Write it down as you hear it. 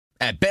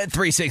At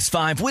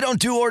Bet365, we don't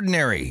do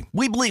ordinary.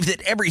 We believe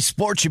that every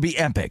sport should be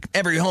epic.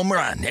 Every home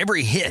run,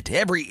 every hit,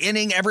 every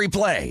inning, every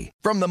play.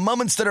 From the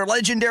moments that are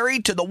legendary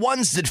to the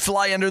ones that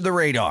fly under the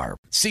radar.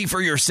 See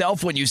for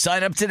yourself when you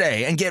sign up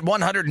today and get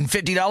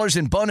 $150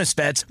 in bonus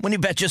bets when you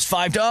bet just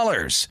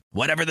 $5.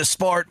 Whatever the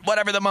sport,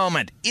 whatever the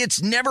moment,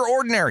 it's never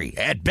ordinary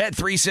at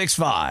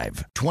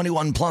Bet365.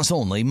 21 plus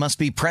only. Must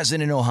be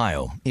present in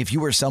Ohio. If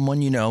you or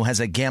someone you know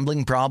has a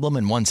gambling problem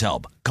and wants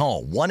help,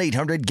 call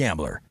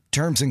 1-800-GAMBLER.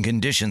 Terms and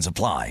conditions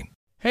apply.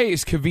 Hey,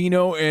 it's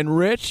Covino and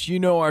Rich. You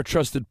know our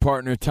trusted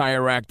partner,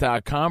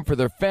 TireRack.com, for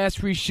their fast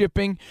free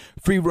shipping,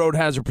 free road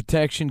hazard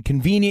protection,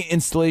 convenient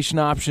installation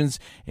options,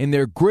 and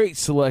their great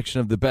selection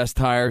of the best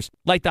tires,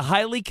 like the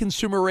highly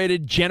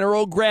consumer-rated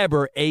General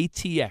Grabber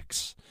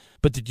ATX.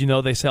 But did you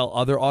know they sell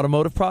other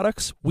automotive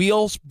products?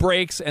 Wheels,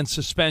 brakes, and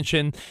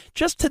suspension,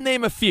 just to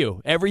name a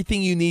few.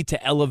 Everything you need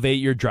to elevate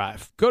your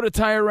drive. Go to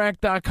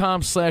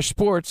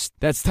TireRack.com/sports.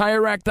 That's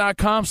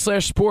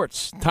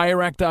TireRack.com/sports.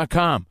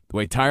 TireRack.com, the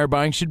way tire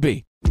buying should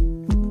be.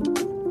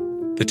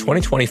 The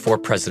 2024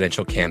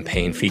 presidential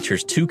campaign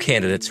features two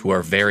candidates who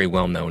are very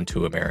well known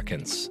to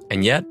Americans.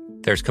 And yet,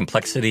 there's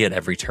complexity at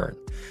every turn.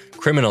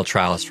 Criminal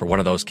trials for one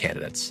of those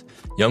candidates.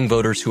 Young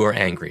voters who are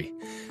angry.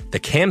 The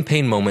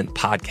Campaign Moment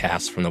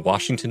podcast from the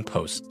Washington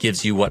Post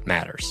gives you what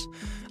matters.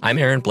 I'm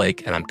Aaron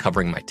Blake, and I'm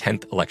covering my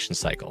 10th election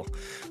cycle.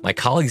 My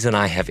colleagues and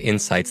I have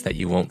insights that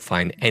you won't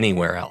find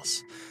anywhere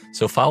else.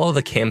 So follow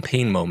The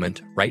Campaign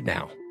Moment right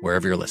now,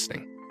 wherever you're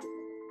listening.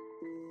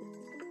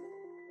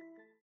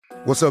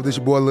 What's up, this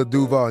your boy Lil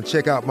Duval, and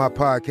check out my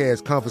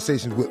podcast,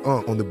 Conversations with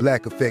Unc, on the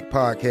Black Effect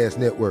Podcast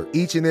Network.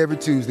 Each and every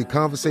Tuesday,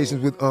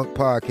 Conversations with Unc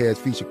podcast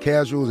feature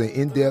casuals and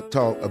in-depth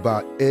talk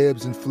about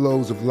ebbs and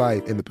flows of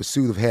life and the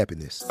pursuit of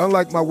happiness.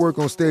 Unlike my work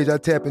on stage, I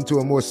tap into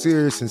a more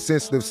serious and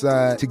sensitive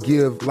side to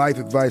give life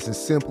advice and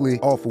simply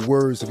offer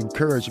words of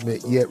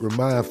encouragement, yet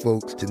remind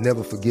folks to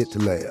never forget to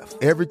laugh.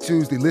 Every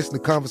Tuesday, listen to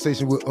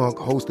Conversations with Unc,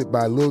 hosted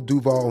by Lil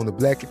Duval on the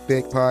Black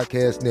Effect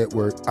Podcast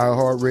Network,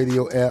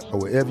 iHeartRadio app, or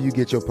wherever you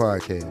get your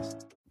podcasts.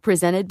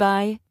 Presented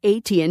by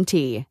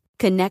AT&T.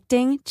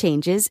 Connecting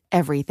changes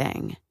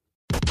everything.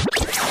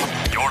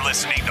 You're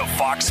listening to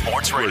Fox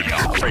Sports Radio.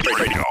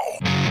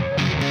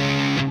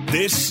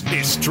 This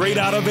is Straight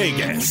Out of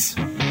Vegas.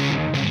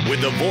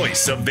 With the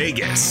voice of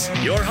Vegas,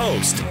 your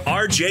host,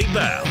 RJ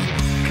Bell.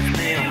 Give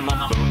me a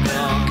number,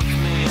 girl. Give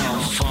me a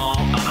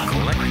phone. I'm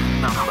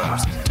collecting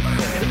numbers.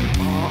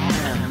 More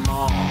and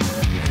more.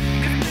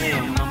 Give me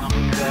a number,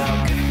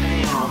 girl. Give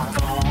me a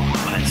phone.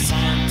 I'm a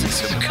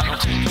scientist of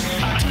counting.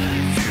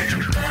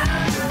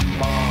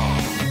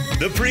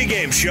 The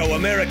pregame show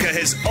America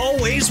has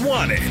always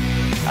wanted.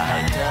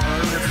 I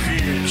know the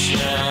future.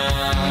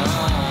 I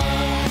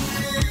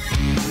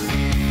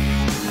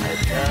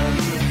know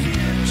the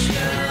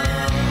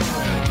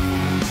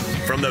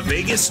future. From the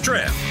Vegas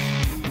Strip,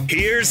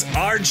 here's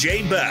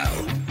RJ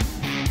Bell.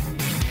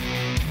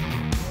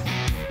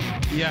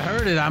 You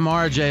heard it. I'm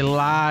RJ,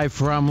 live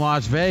from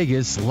Las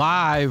Vegas,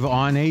 live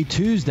on a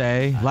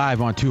Tuesday,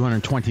 live on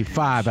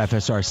 225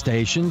 FSR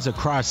stations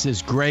across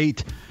this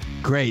great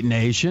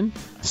nation.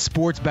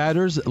 Sports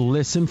bettors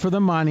listen for the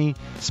money.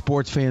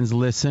 Sports fans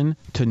listen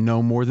to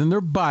no more than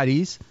their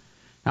buddies.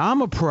 Now,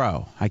 I'm a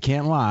pro. I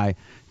can't lie.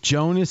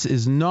 Jonas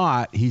is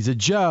not. He's a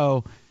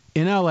Joe.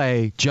 In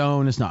L.A.,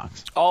 Jonas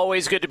Knox.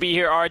 Always good to be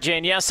here, RJ.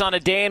 And yes, on a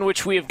day in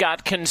which we have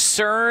got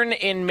concern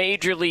in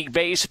Major League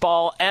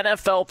Baseball,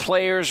 NFL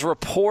players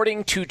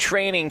reporting to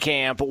training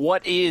camp.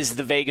 What is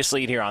the Vegas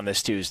lead here on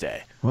this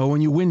Tuesday? Well,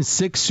 when you win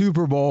 6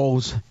 Super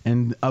Bowls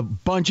and a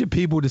bunch of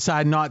people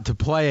decide not to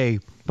play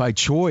by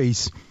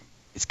choice,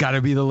 it's got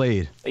to be the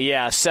lead.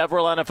 Yeah,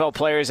 several NFL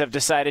players have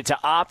decided to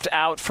opt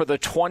out for the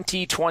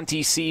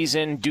 2020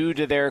 season due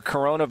to their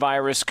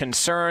coronavirus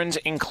concerns,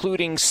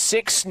 including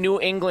 6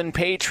 New England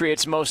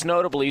Patriots, most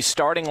notably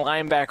starting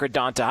linebacker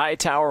Donta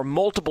Hightower,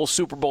 multiple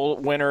Super Bowl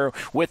winner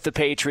with the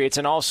Patriots,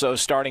 and also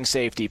starting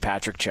safety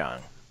Patrick Chung.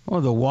 Well,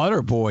 the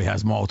Water Boy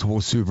has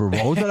multiple Super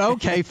Bowls, but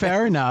okay,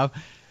 fair enough.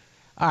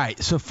 All right,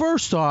 so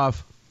first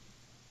off,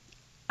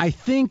 I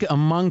think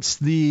amongst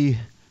the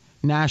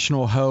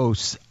national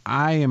hosts,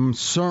 I am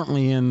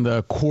certainly in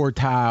the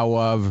quartile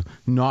of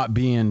not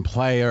being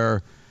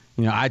player,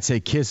 I'd say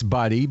kiss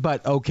buddy,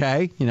 but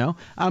okay,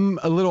 I'm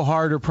a little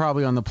harder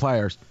probably on the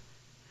players.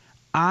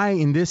 I,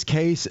 in this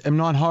case, am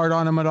not hard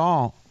on them at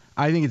all.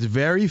 I think it's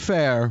very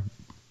fair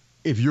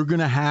if you're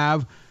going to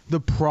have the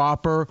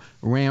proper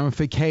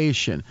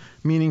ramification,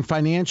 meaning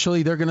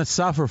financially they're going to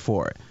suffer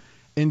for it,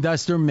 and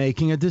thus they're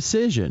making a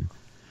decision.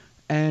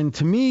 And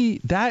to me,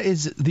 that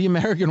is the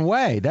American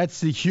way. That's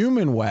the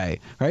human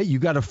way, right? You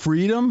got a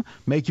freedom,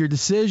 make your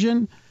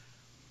decision.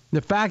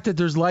 The fact that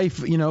there's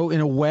life, in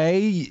a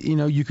way,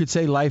 you could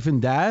say life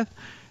and death,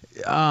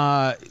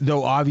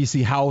 though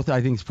obviously health,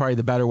 I think is probably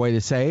the better way to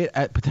say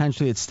it,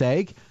 potentially at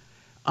stake.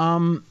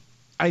 I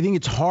think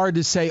it's hard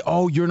to say,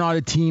 oh, you're not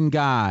a team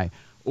guy,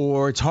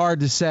 or it's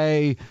hard to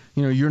say,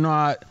 you're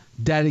not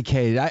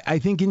dedicated. I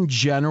think in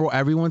general,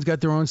 everyone's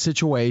got their own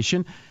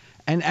situation,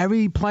 and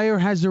every player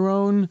has their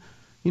own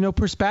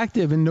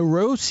perspective and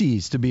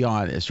neuroses, to be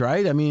honest,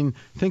 right? I mean,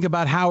 think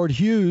about Howard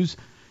Hughes,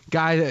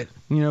 guy that,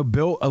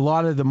 built a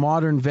lot of the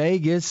modern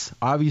Vegas,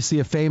 obviously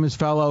a famous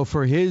fellow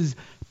for his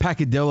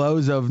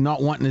peccadillos of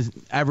not wanting to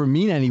ever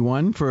meet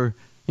anyone for,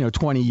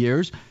 20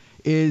 years,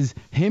 is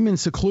him in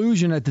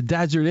seclusion at the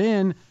Desert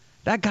Inn.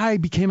 That guy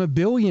became a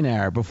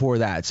billionaire before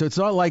that. So it's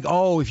not like,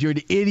 if you're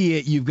an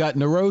idiot, you've got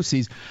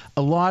neuroses.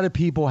 A lot of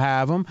people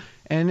have them.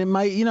 And it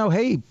might,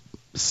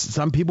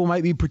 some people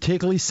might be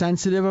particularly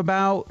sensitive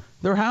about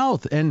their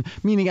health. And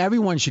meaning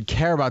everyone should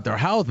care about their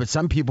health. But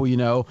some people,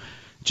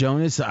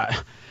 Jonas,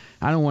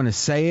 I don't want to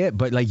say it,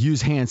 but like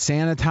use hand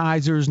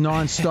sanitizers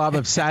nonstop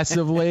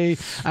obsessively.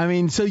 I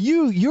mean, so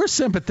you're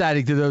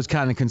sympathetic to those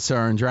kind of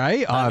concerns,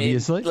 right?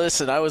 Obviously.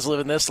 Listen, I was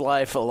living this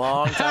life a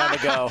long time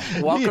ago.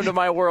 Welcome to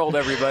my world,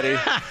 everybody.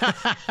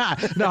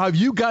 Now, have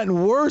you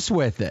gotten worse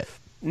with it?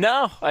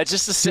 No,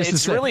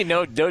 it's really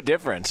no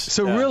difference.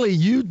 So really,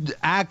 you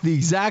act the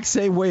exact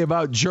same way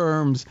about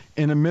germs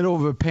in the middle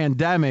of a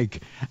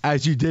pandemic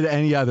as you did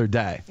any other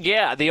day.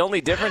 Yeah, the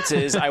only difference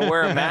is I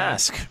wear a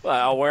mask.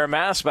 I'll wear a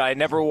mask, but I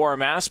never wore a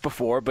mask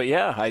before. But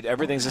yeah,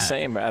 everything's the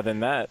same other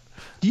than that.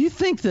 Do you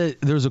think that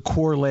there's a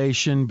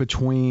correlation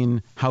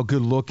between how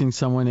good looking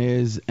someone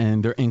is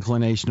and their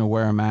inclination to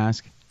wear a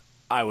mask?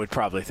 I would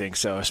probably think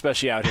so,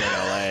 especially out here in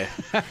L.A.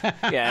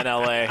 Yeah, in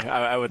L.A.,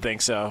 I would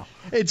think so.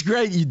 It's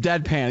great you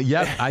deadpan.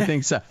 Yep, I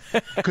think so.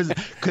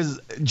 Because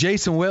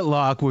Jason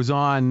Whitlock was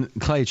on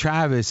Clay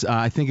Travis,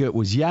 I think it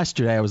was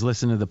yesterday. I was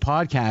listening to the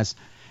podcast,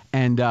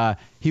 and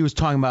he was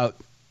talking about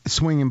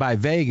swinging by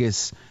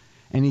Vegas,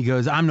 and he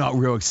goes, I'm not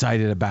real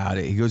excited about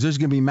it. He goes, there's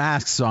going to be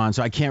masks on,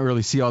 so I can't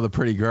really see all the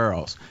pretty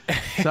girls.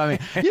 So, I mean,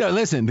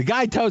 listen, the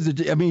guy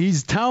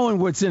he's telling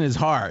what's in his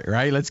heart,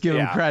 right? Let's give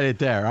him credit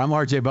there. I'm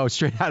RJ Bowe,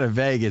 straight out of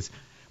Vegas.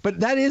 But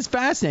that is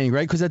fascinating,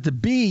 right? Because at the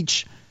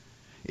beach,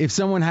 if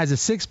someone has a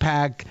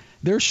six-pack,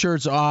 their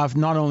shirt's off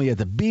not only at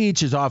the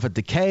beach, it's off at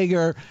the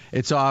kegger,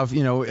 it's off,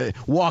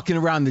 walking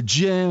around the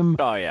gym.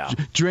 Oh, yeah.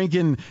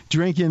 Drinking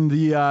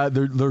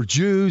their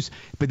juice.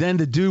 But then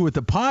the dude with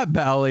the pot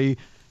belly,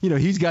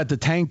 he's got the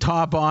tank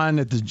top on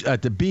at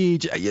the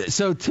beach.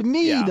 So to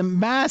me, the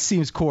mask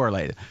seems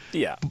correlated.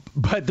 Yeah.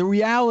 But the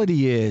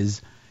reality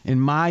is, in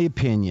my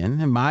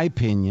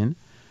opinion,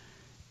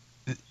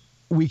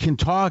 we can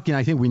talk, and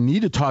I think we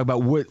need to talk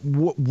about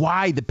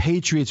why the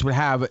Patriots would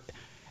have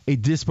a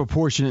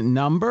disproportionate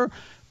number.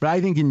 But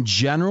I think in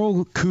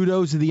general,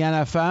 kudos to the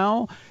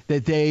NFL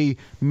that they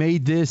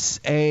made this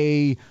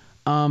a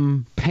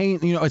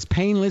as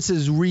painless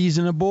as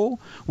reasonable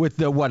with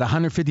the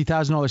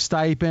 $150,000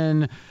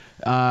 stipend.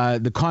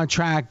 The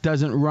contract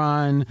doesn't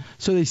run,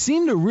 so they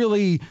seem to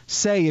really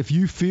say if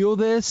you feel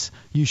this,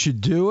 you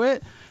should do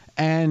it.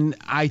 And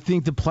I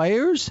think the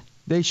players,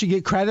 they should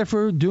get credit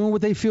for doing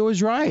what they feel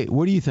is right.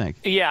 What do you think?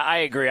 Yeah, I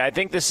agree. I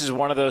think this is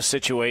one of those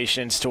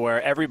situations to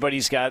where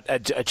everybody's got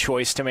a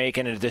choice to make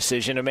and a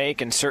decision to make,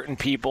 and certain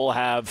people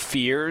have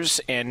fears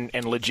and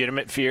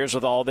legitimate fears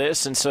with all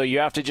this. And so you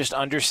have to just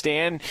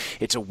understand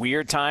it's a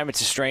weird time.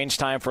 It's a strange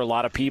time for a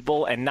lot of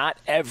people, and not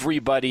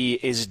everybody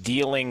is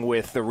dealing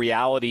with the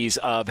realities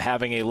of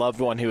having a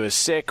loved one who is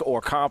sick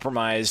or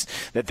compromised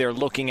that they're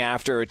looking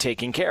after or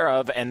taking care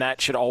of, and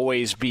that should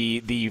always be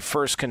the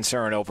first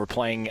concern over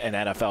playing an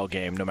NFL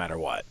game, no matter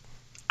what.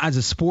 As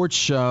a sports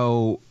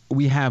show,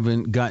 we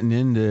haven't gotten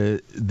into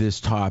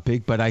this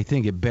topic, but I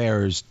think it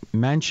bears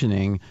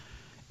mentioning,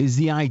 is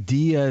the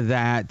idea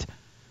that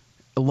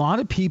a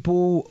lot of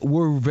people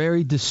were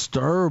very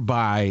disturbed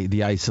by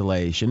the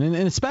isolation, and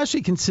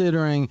especially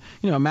considering,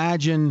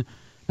 imagine,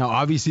 now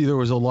obviously there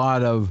was a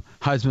lot of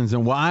husbands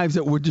and wives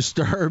that were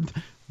disturbed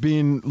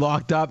being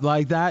locked up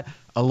like that,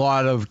 a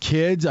lot of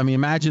kids. I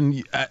mean, I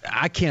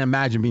can't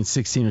imagine being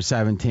 16 or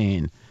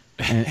 17.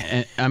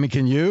 And I mean,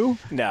 can you?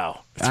 No.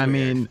 I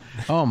mean,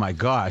 oh my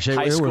gosh.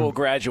 High school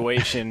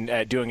graduation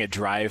doing a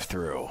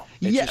drive-through.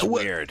 It's just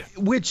weird.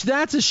 Which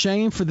that's a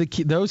shame for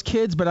those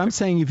kids, but I'm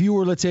saying if you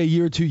were, let's say, a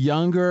year or two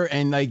younger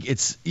and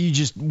you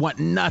just want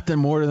nothing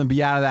more than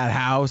be out of that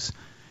house,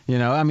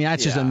 I mean,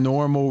 that's just a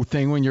normal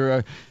thing when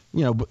you're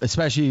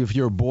especially if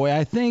you're a boy,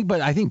 I think,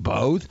 but I think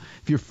both.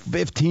 If you're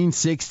 15,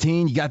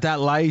 16, you got that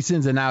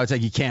license and now it's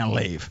like you can't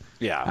leave.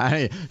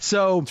 Yeah.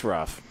 So it's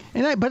rough.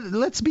 But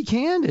let's be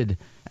candid.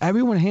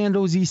 Everyone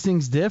handles these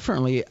things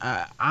differently.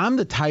 I'm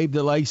the type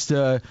that likes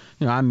to,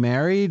 I'm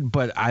married,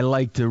 but I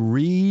like to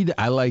read.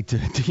 I like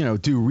to,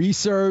 do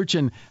research.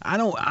 And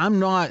I'm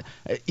not,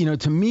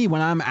 to me,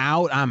 when I'm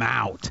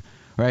out,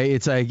 right?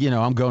 It's like,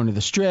 I'm going to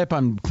the strip,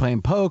 I'm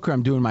playing poker,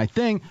 I'm doing my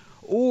thing.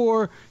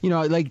 Or,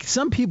 like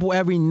some people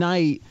every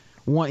night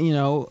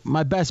want,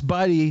 my best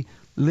buddy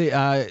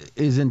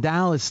is in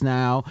Dallas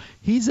now.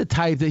 He's the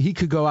type that he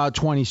could go out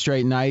 20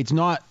 straight nights,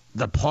 not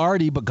the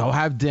party, but go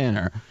have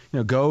dinner.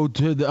 Go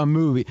to a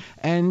movie.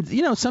 And,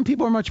 some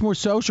people are much more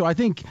social. I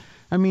think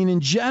I mean, in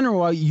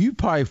general, you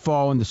probably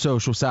fall in the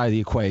social side of the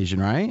equation,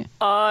 right?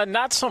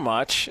 Not so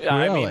much. Really?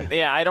 I mean,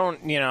 yeah, I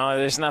don't.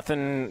 There's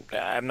nothing.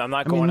 I'm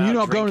not going out. You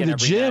know, going to the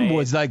gym night.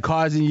 was like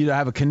causing you to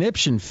have a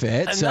conniption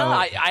fit. So. No,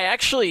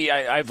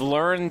 I've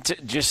learned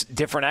just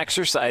different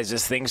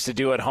exercises, things to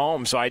do at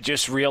home. So I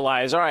just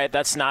realized, all right,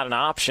 that's not an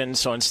option.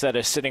 So instead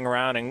of sitting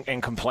around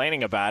and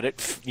complaining about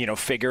it,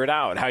 figure it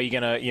out. How are you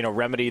going to,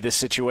 remedy this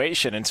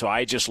situation? And so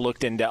I just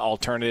looked into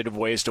alternative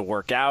ways to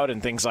work out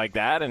and things like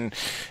that, and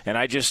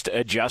I just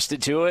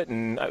adjusted to it.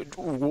 And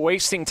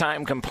wasting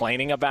time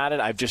complaining about it,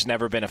 I've just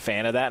never been a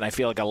fan of that. And I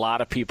feel like a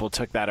lot of people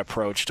took that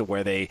approach to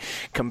where they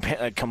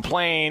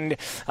complained,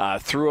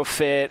 threw a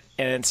fit,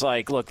 and it's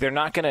like, look, they're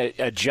not going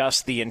to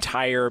adjust the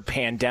entire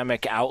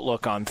pandemic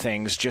outlook on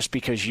things just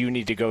because you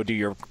need to go do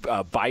your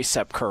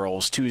bicep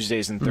curls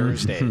Tuesdays and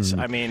Thursdays.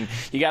 I mean,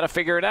 you got to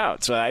figure it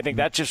out. So I think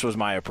that just was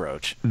my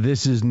approach.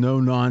 This is no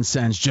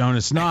nonsense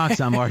Jonas Knox.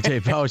 I'm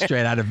RJ Bell,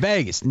 straight out of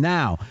Vegas.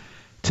 Now,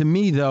 to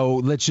me, though,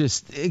 let's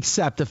just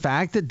accept the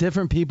fact that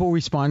different people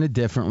responded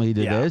differently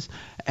to this.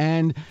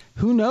 And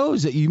who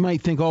knows that you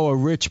might think, a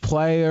rich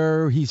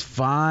player, he's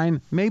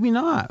fine. Maybe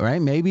not,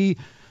 right? Maybe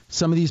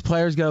some of these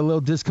players got a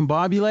little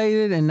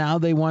discombobulated and now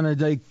they want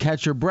to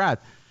catch their breath.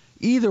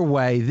 Either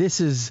way,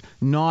 this is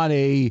not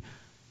a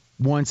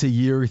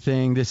once-a-year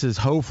thing. This is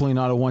hopefully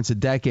not a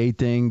once-a-decade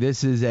thing.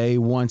 This is a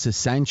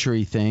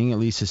once-a-century thing, at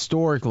least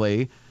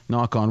historically,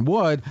 knock on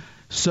wood.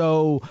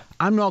 So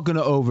I'm not going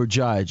to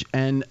overjudge.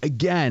 And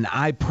again,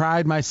 I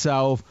pride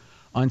myself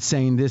on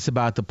saying this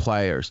about the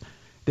players.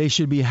 They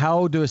should be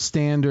held to a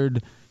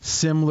standard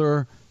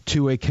similar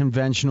to a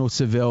conventional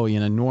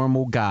civilian, a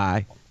normal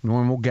guy,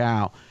 normal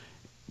gal.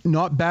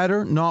 Not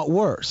better, not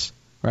worse,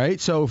 right?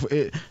 So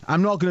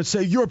I'm not going to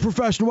say, you're a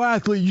professional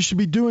athlete, you should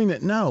be doing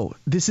that. No,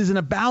 this isn't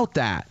about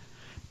that.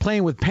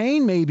 Playing with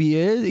pain maybe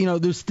is.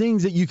 There's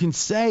things that you can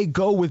say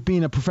go with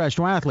being a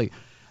professional athlete.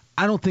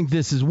 I don't think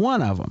this is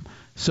one of them.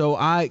 So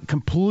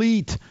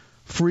complete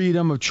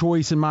freedom of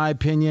choice, in my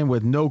opinion,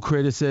 with no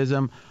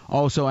criticism.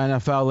 Also,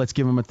 NFL, let's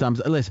give them a thumbs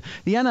up. Listen,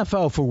 the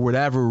NFL, for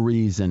whatever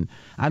reason,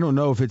 I don't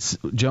know if it's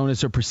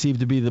Jonas are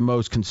perceived to be the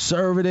most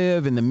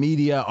conservative, and the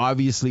media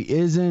obviously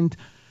isn't,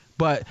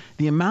 but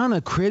the amount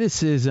of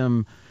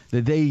criticism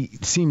that they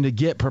seem to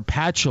get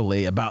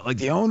perpetually about, like,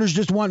 the owners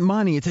just want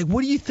money. It's like,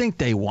 what do you think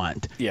they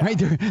want? Yeah. Right?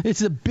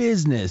 It's a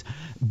business.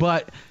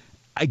 But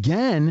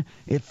again,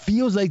 it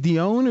feels like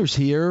the owners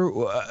here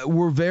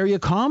were very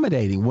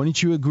accommodating.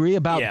 Wouldn't you agree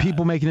about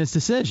people making this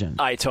decision?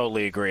 I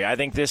totally agree. I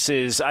think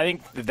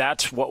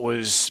that's what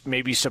was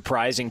maybe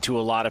surprising to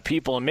a lot of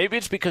people. And maybe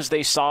it's because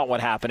they saw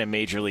what happened in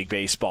Major League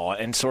Baseball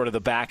and sort of the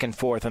back and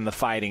forth and the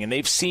fighting. And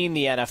they've seen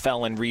the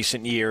NFL in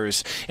recent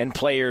years and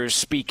players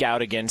speak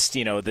out against,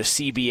 the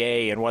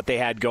CBA and what they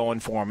had going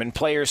for them, and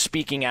players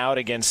speaking out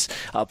against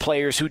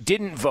players who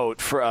didn't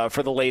vote for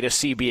the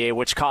latest CBA,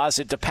 which caused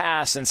it to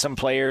pass, and some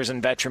players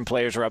and veteran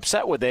players were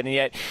upset with it. And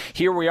yet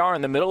here we are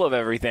in the middle of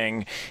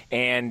everything,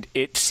 and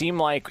it seemed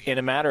like in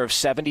a matter of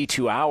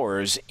 72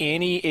 hours,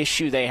 any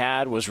issue they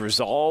had was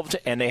resolved,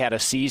 and they had a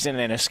season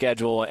and a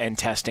schedule and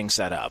testing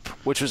set up,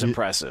 which was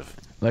impressive.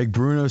 Like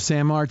Bruno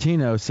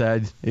Sammartino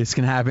said, it's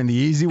going to happen the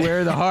easy way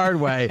or the hard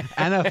way.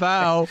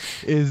 NFL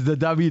is the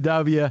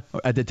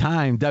at the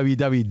time,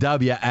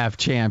 WWF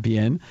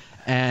champion,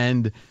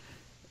 and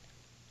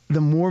the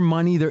more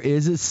money there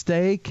is at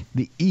stake,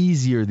 the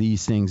easier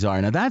these things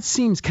are. Now, that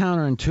seems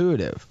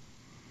counterintuitive,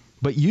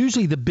 but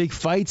usually the big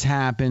fights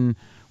happen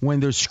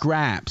when there's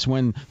scraps,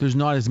 when there's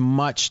not as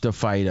much to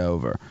fight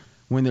over.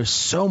 When there's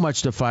so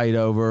much to fight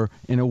over,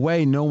 in a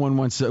way, no one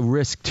wants to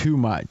risk too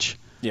much.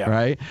 Yeah.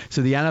 Right?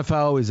 So the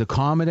NFL is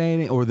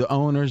accommodating, or the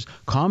owners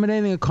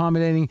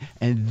accommodating,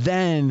 and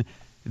then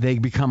they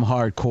become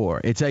hardcore.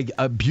 It's like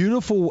a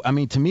beautiful,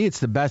 to me, it's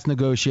the best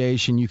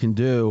negotiation you can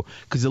do,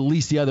 because at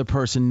least the other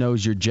person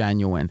knows you're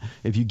genuine.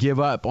 If you give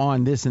up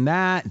on this and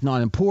that,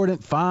 not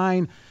important,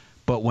 fine.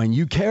 But when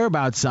you care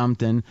about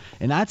something,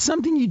 and that's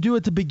something you do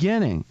at the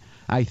beginning,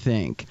 I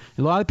think.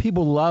 A lot of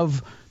people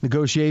love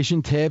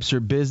negotiation tips or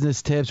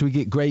business tips. We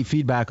get great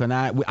feedback on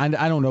that. I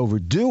don't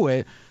overdo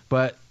it,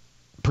 but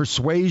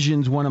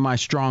persuasion's one of my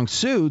strong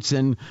suits.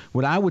 And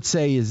what I would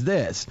say is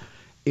this.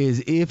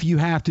 Is if you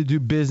have to do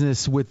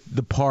business with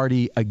the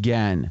party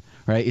again,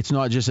 right? It's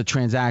not just a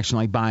transaction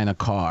like buying a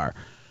car.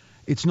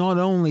 It's not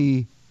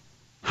only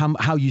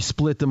how you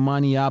split the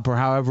money up or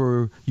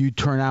however you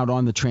turn out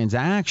on the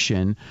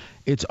transaction.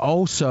 It's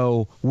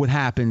also what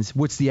happens,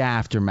 what's the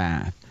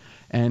aftermath.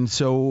 And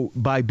so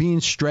by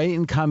being straight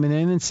and coming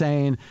in and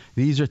saying,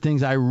 these are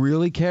things I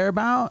really care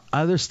about,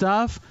 other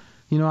stuff,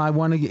 I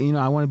want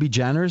to be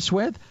generous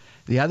with,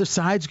 the other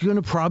side's going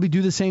to probably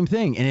do the same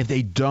thing. And if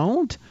they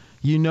don't,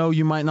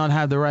 you might not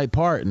have the right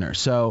partner.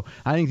 So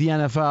I think the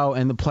NFL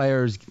and the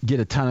players get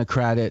a ton of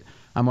credit.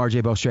 I'm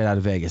RJ Bell, straight out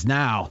of Vegas.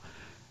 Now,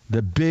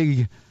 the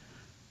big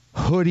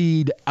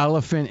hoodied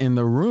elephant in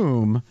the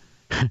room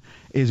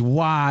is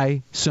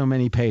why so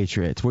many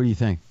Patriots. What do you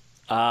think?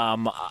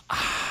 I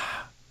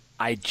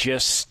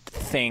just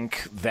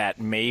think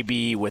that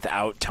maybe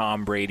without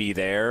Tom Brady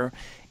there,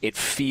 it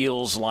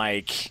feels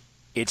like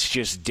it's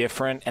just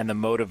different, and the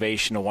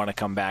motivation to want to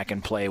come back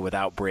and play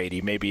without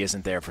Brady maybe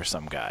isn't there for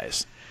some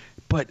guys.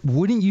 But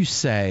wouldn't you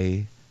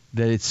say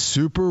that it's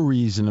super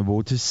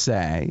reasonable to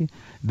say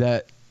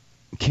that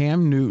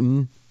Cam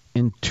Newton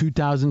in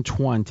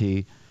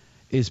 2020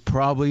 is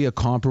probably a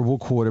comparable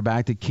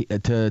quarterback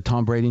to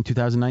Tom Brady in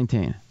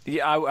 2019?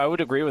 Yeah, I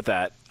would agree with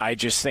that. I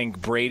just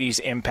think Brady's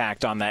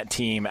impact on that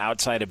team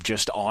outside of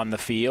just on the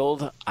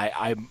field,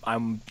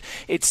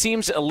 it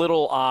seems a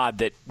little odd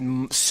that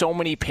so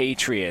many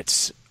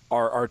Patriots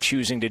are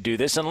choosing to do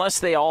this, unless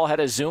they all had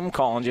a Zoom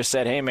call and just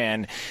said, hey,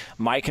 man,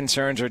 my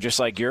concerns are just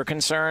like your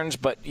concerns.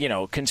 But,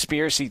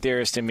 conspiracy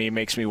theorist to me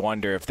makes me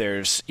wonder if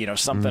there's,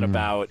 something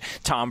about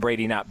Tom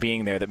Brady not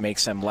being there that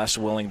makes them less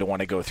willing to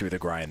want to go through the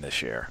grind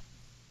this year.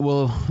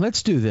 Well,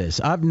 let's do this.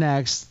 Up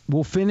next,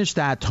 we'll finish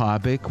that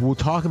topic. We'll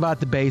talk about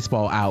the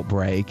baseball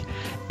outbreak.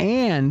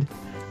 And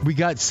we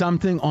got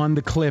something on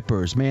the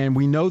Clippers. Man,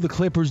 we know the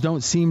Clippers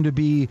don't seem to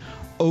be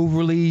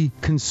overly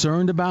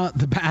concerned about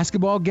the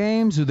basketball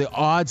games, or the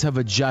odds have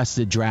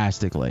adjusted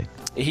drastically.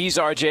 He's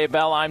RJ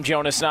Bell. I'm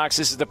Jonas Knox.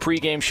 This is the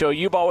pregame show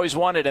you've always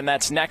wanted, and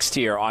that's next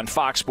here on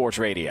Fox Sports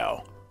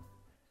Radio.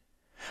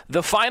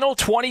 The final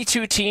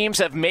 22 teams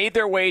have made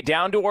their way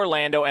down to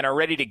Orlando and are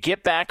ready to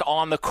get back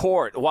on the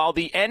court. While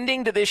the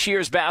ending to this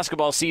year's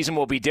basketball season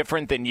will be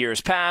different than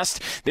years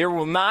past, there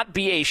will not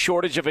be a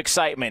shortage of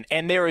excitement,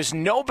 and there is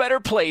no better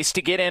place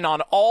to get in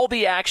on all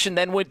the action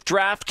than with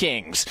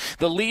DraftKings,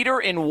 the leader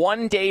in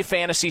one-day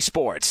fantasy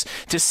sports.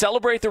 To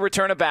celebrate the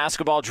return of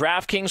basketball,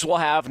 DraftKings will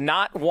have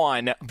not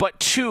one, but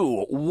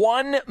two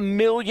 $1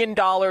 million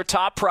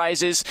top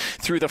prizes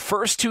through the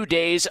first 2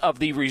 days of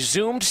the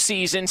resumed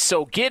season,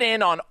 so get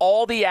in on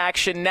all the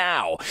action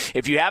now.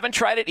 If you haven't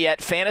tried it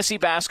yet, fantasy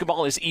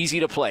basketball is easy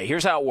to play.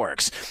 Here's how it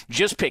works.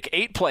 Just pick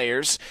 8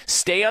 players,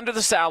 stay under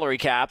the salary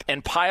cap,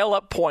 and pile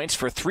up points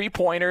for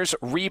 3-pointers,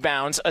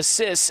 rebounds,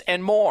 assists,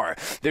 and more.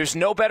 There's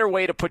no better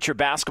way to put your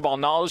basketball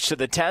knowledge to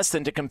the test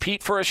than to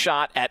compete for a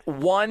shot at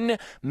 $1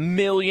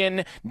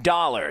 million.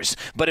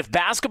 But if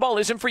basketball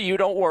isn't for you,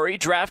 don't worry.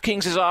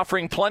 DraftKings is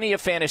offering plenty of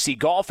fantasy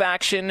golf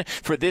action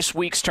for this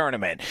week's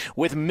tournament.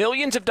 With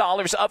millions of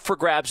dollars up for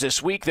grabs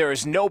this week, there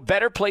is no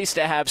better place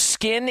to have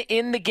skin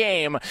in the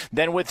game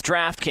than with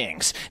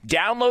DraftKings.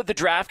 Download the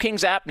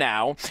DraftKings app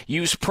now.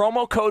 Use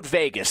promo code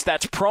VEGAS.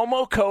 That's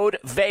promo code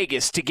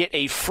VEGAS to get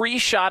a free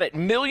shot at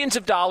millions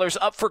of dollars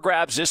up for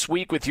grabs this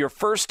week with your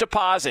first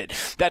deposit.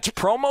 That's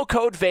promo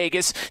code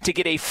VEGAS to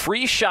get a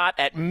free shot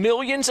at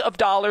millions of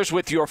dollars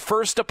with your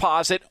first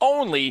deposit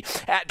only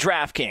at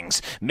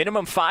DraftKings.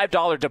 Minimum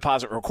 $5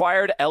 deposit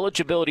required.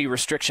 Eligibility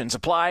restrictions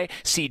apply.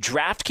 See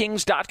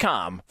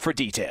DraftKings.com for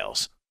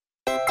details.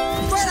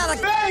 Straight out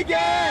of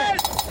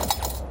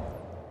Vegas!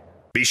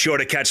 Be sure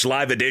to catch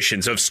live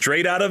editions of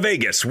Straight Out of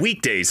Vegas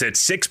weekdays at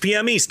 6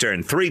 p.m.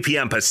 Eastern, 3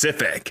 p.m.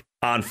 Pacific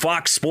on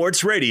Fox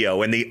Sports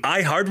Radio and the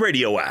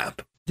iHeartRadio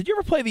app. Did you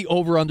ever play the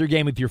over-under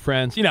game with your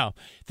friends?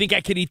 Think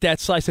I could eat that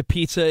slice of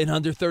pizza in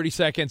under 30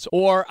 seconds?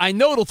 Or I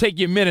know it'll take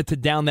you a minute to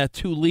down that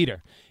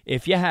 2-liter.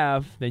 If you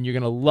have, then you're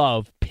going to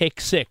love Pick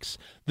 6,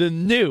 the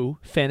new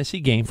fantasy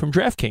game from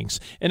DraftKings,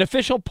 an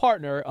official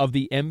partner of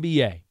the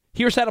NBA.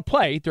 Here's how to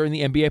play during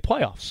the NBA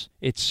playoffs.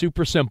 It's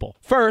super simple.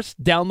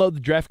 First, download the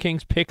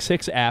DraftKings Pick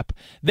 6 app.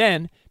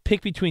 Then,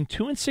 pick between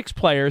 2 and 6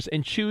 players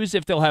and choose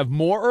if they'll have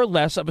more or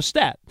less of a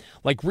stat,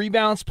 like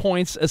rebounds,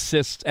 points,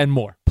 assists, and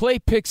more. Play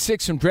Pick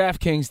 6 from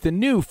DraftKings, the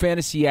new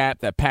fantasy app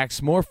that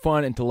packs more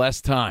fun into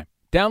less time.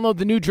 Download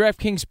the new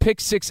DraftKings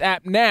Pick 6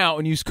 app now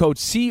and use code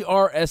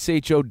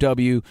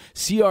CRSHOW,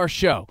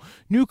 CRSHOW.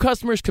 New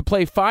customers could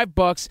play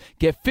 $5,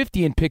 get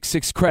 50 in Pick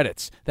 6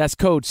 credits. That's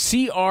code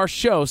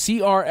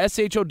CRSHOW,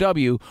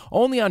 CRSHOW,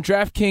 only on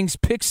DraftKings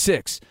Pick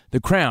 6. The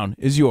crown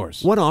is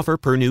yours. One offer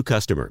per new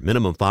customer.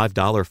 Minimum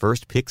 $5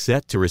 first pick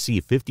set to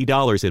receive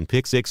 $50 in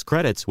Pick 6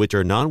 credits, which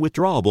are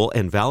non-withdrawable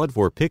and valid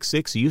for Pick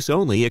 6 use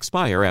only.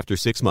 Expire after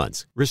 6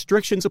 months.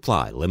 Restrictions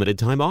apply. Limited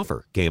time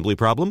offer. Gambling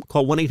problem?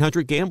 Call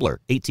 1-800-GAMBLER.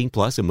 18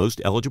 plus in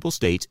most eligible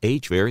states.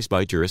 Age varies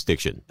by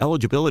jurisdiction.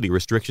 Eligibility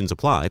restrictions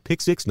apply.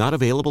 Pick 6 not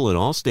available in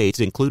all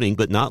states, including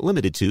but not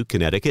limited to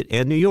Connecticut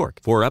and New York.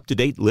 For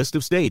up-to-date list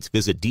of states,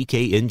 visit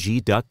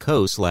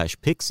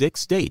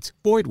dkng.co/pick6states.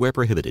 Void where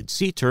prohibited.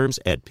 See terms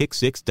at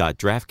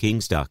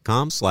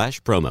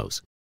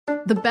pick6.draftkings.com/promos.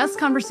 The best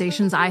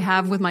conversations I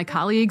have with my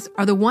colleagues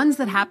are the ones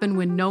that happen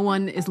when no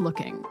one is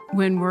looking,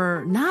 when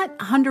we're not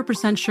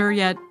 100% sure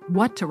yet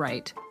what to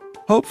write.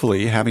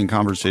 Hopefully, having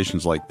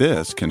conversations like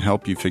this can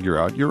help you figure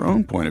out your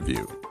own point of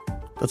view.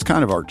 That's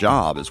kind of our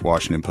job as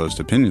Washington Post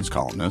opinions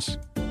columnists.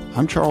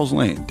 I'm Charles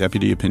Lane,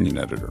 Deputy Opinion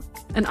Editor.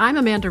 And I'm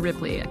Amanda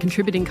Ripley, a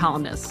contributing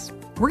columnist.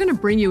 We're going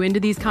to bring you into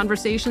these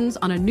conversations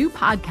on a new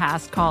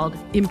podcast called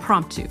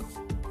Impromptu.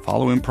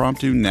 Follow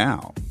Impromptu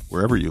now,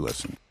 wherever you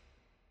listen.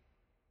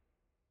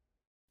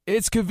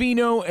 It's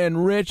Covino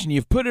and Rich, and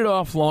you've put it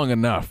off long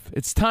enough.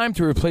 It's time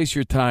to replace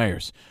your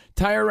tires.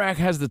 Tire Rack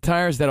has the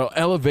tires that'll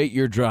elevate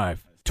your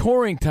drive.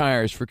 Touring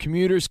tires for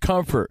commuters'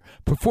 comfort,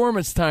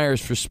 performance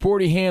tires for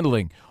sporty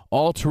handling,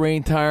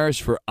 all-terrain tires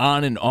for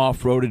on- and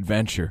off-road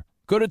adventure.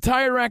 Go to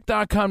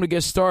TireRack.com to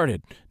get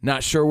started.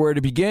 Not sure where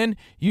to begin?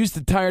 Use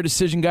the Tire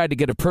Decision Guide to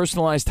get a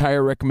personalized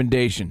tire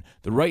recommendation.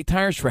 The right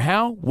tires for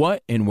how,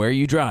 what, and where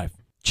you drive.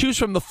 Choose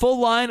from the full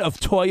line of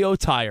Toyo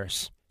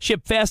tires.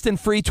 Ship fast and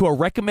free to a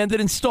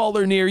recommended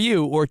installer near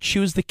you, or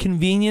choose the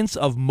convenience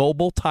of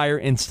mobile tire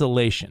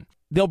installation.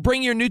 They'll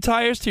bring your new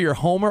tires to your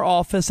home or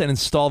office and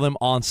install them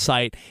on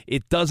site.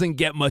 It doesn't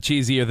get much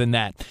easier than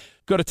that.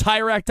 Go to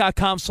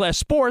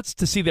TireRack.com/sports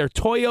to see their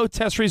Toyo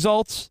test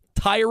results,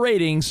 tire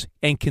ratings,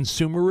 and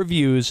consumer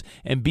reviews,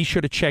 and be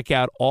sure to check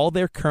out all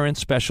their current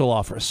special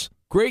offers.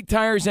 Great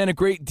tires and a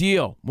great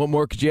deal. What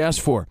more could you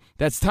ask for?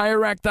 That's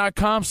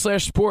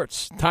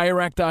TireRack.com/sports.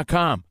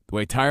 TireRack.com, the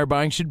way tire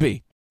buying should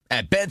be.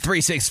 At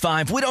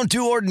Bet365, we don't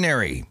do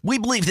ordinary. We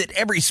believe that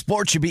every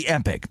sport should be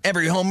epic.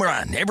 Every home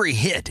run, every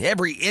hit,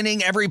 every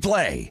inning, every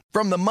play.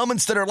 From the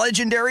moments that are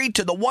legendary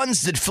to the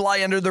ones that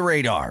fly under the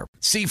radar.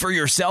 See for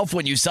yourself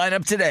when you sign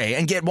up today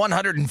and get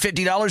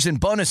 $150 in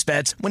bonus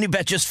bets when you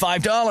bet just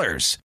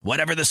 $5.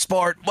 Whatever the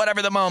sport,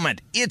 whatever the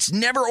moment, it's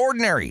never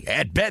ordinary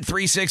at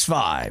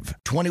Bet365.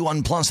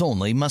 21 plus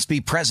only. Must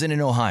be present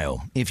in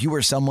Ohio. If you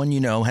or someone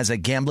you know has a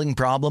gambling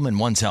problem and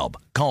wants help,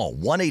 call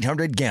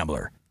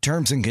 1-800-GAMBLER.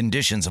 Terms and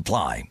conditions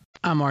apply.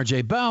 I'm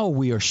RJ Bell.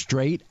 We are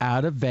straight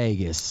out of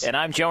Vegas. And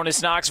I'm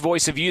Jonas Knox,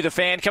 voice of You, the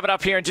fan. Coming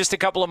up here in just a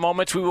couple of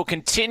moments, we will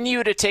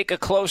continue to take a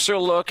closer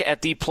look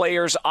at the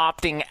players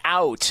opting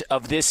out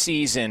of this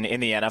season in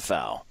the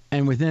NFL.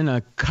 And within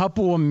a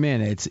couple of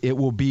minutes, it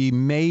will be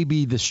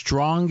maybe the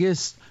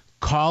strongest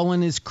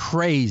Colin is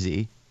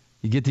crazy.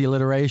 You get the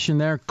alliteration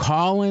there?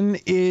 Colin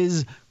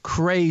is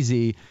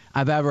crazy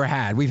I've ever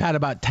had. We've had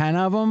about 10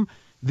 of them.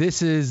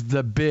 This is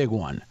the big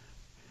one.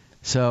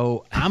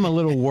 So I'm a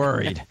little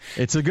worried.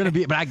 It's going to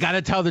be, but I got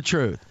to tell the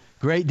truth.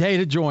 Great day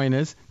to join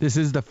us. This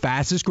is the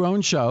fastest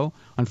growing show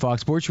on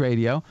Fox Sports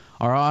Radio.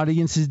 Our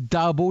audience has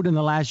doubled in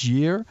the last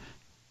year.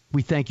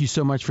 We thank you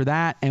so much for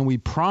that. And we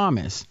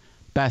promise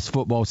best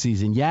football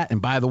season yet.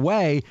 And by the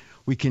way,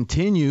 we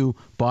continue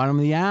bottom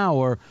of the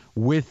hour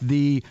with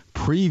the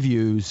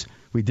previews.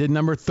 We did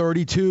number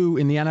 32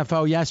 in the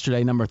NFL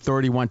yesterday, number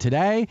 31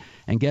 today,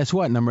 and guess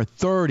what? Number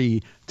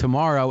 30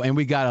 tomorrow, and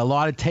we got a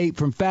lot of tape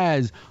from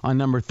Fez on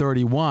number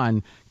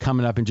 31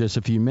 coming up in just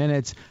a few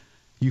minutes.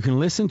 You can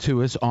listen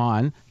to us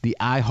on the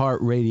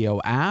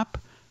iHeartRadio app.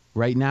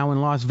 Right now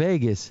in Las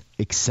Vegas,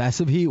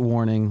 excessive heat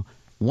warning,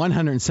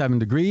 107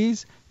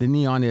 degrees. The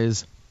neon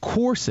is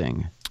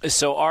coursing.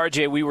 So,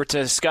 RJ, we were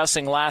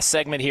discussing last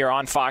segment here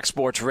on Fox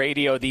Sports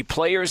Radio the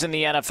players in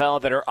the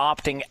NFL that are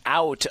opting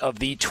out of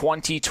the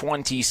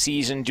 2020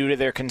 season due to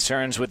their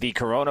concerns with the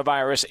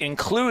coronavirus,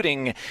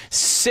 including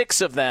 6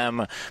 of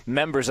them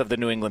members of the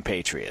New England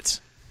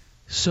Patriots.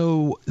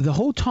 So the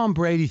whole Tom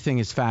Brady thing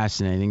is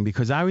fascinating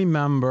because I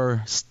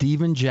remember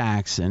Steven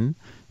Jackson,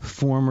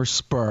 former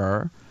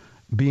Spur,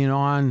 being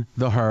on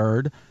The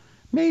Herd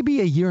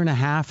maybe a year and a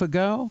half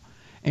ago,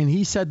 and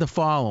he said the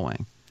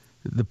following.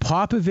 The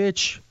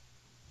Popovich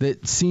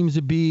that seems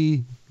to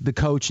be the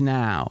coach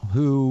now,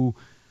 who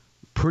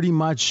pretty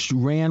much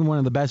ran one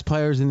of the best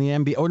players in the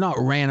NBA, or not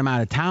ran him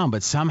out of town,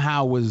 but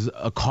somehow was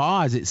a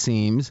cause, it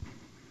seems,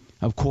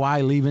 of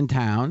Kawhi leaving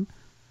town,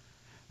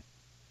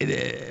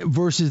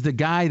 versus the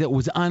guy that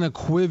was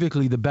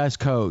unequivocally the best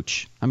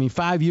coach. I mean,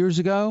 5 years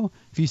ago,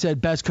 if you said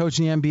best coach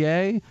in the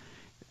NBA,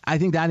 I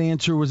think that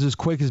answer was as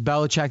quick as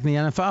Belichick in the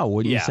NFL,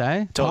 wouldn't you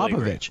say? Totally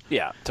Popovich. Agree.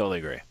 Yeah, totally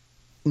agree.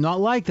 Not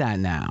like that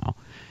now.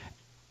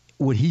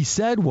 What he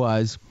said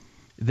was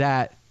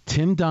that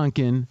Tim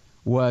Duncan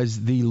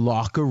was the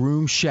locker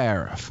room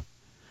sheriff.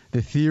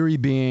 The theory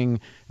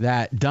being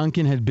that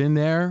Duncan had been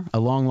there a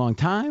long, long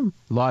time,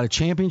 a lot of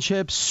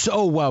championships,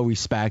 so well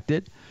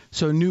respected.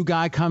 So a new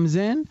guy comes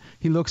in,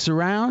 he looks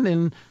around,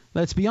 and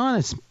let's be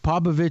honest,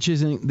 Popovich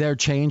isn't there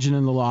changing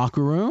in the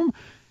locker room.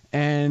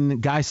 And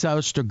guy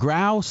starts to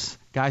grouse,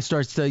 guy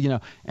starts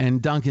to,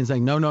 and Duncan's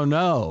like,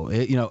 no,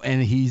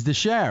 and he's the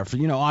sheriff.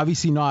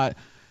 Obviously not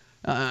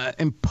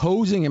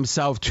imposing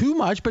himself too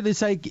much, but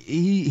it's like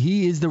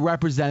he is the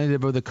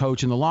representative of the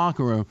coach in the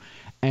locker room.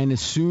 And as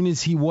soon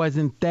as he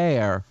wasn't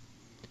there,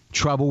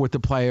 trouble with the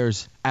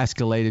players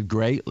escalated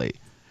greatly.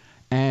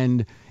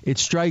 And it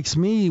strikes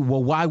me,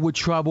 well, why would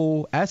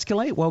trouble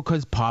escalate? Well,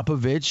 because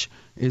Popovich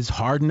is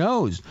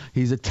hard-nosed.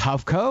 He's a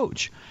tough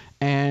coach.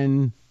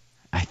 And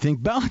I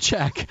think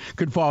Belichick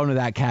could fall into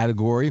that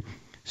category.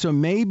 So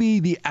maybe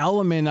the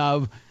element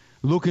of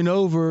looking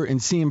over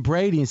and seeing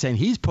Brady and saying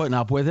he's putting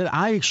up with it,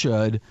 I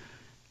should,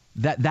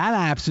 that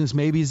absence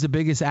maybe is the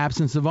biggest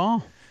absence of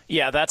all.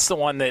 Yeah, that's the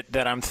one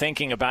that I'm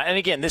thinking about. And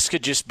again, this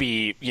could just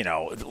be,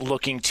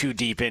 looking too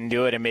deep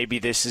into it, and maybe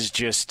this is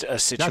just a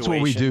situation. That's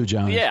what we do,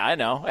 John. Yeah, I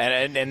know.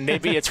 And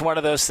maybe it's one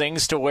of those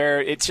things to where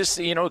it's just,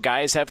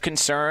 guys have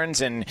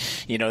concerns, and,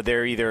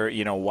 they're either,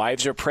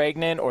 wives are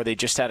pregnant or they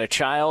just had a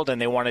child and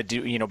they want to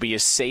do, be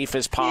as safe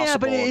as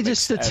possible. Yeah, but it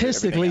just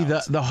statistically,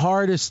 the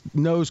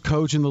hardest-nosed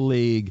coach in the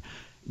league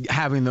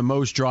having the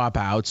most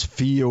dropouts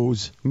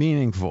feels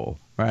meaningful,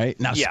 right?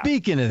 Now,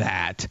 Speaking of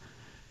that,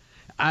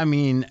 I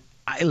mean,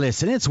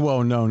 Listen, it's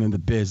well known in the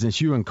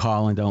business. You and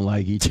Colin don't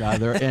like each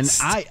other, and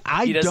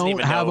I don't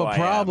have a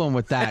problem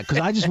with that because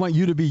I just want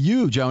you to be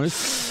you,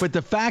 Jonas. But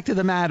the fact of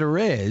the matter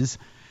is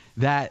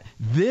that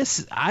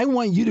I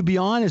want you to be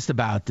honest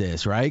about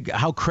this, right?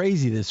 How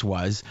crazy this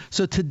was.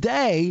 So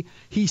today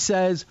he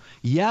says,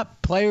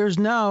 "Yep, players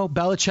know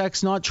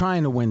Belichick's not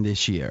trying to win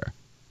this year,"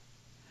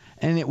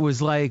 and it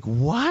was like,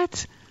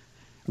 what?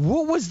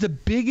 What was the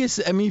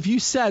biggest? I mean, if you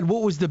said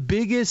what was the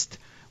biggest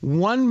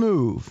one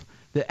move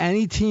that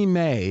any team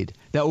made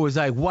that was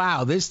like,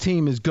 wow, this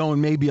team is going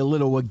maybe a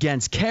little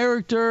against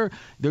character.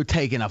 They're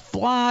taking a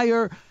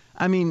flyer.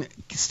 I mean,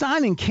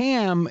 signing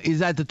Cam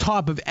is at the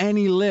top of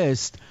any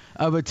list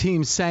of a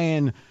team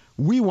saying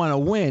we want to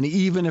win,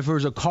 even if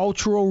there's a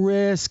cultural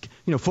risk,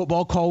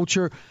 football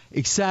culture,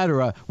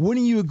 etc.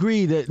 Wouldn't you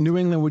agree that New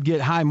England would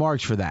get high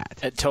marks for that?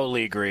 I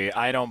totally agree.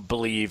 I don't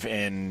believe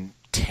in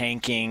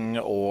tanking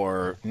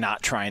or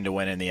not trying to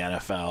win in the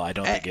NFL. I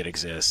don't think it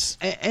exists.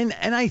 And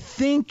I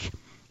think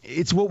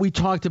it's what we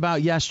talked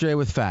about yesterday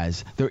with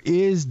Fez. There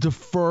is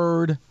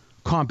deferred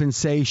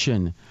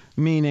compensation,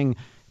 meaning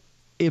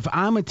if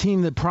I'm a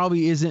team that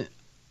probably isn't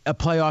a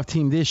playoff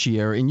team this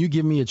year and you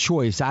give me a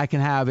choice, I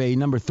can have a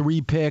number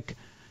 3 pick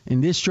in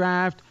this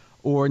draft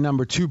or a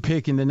number 2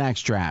 pick in the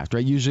next draft,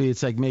 right? Usually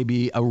it's like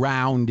maybe a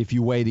round if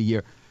you wait a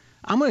year.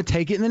 I'm going to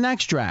take it in the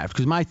next draft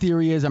because my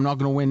theory is I'm not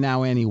going to win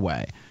now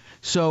anyway.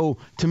 So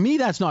to me,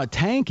 that's not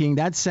tanking.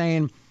 That's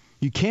saying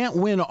you can't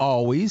win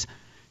always.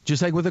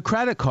 Just like with a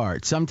credit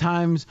card,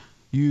 sometimes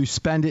you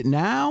spend it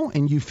now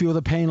and you feel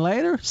the pain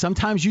later.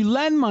 Sometimes you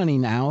lend money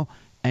now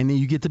and then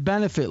you get the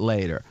benefit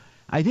later.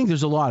 I think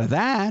there's a lot of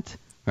that,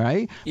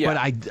 right? Yeah.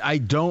 But I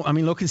don't. I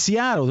mean, look at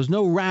Seattle. There's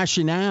no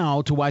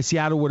rationale to why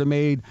Seattle would have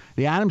made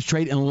the Adams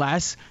trade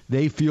unless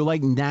they feel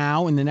like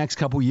now in the next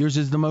couple of years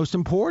is the most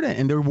important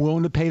and they're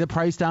willing to pay the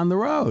price down the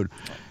road.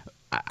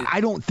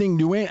 I don't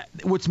think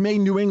what's made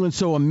New England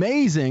so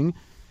amazing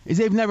is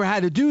they've never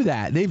had to do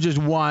that. They've just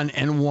won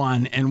and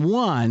won and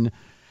won.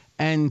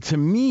 And to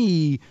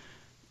me,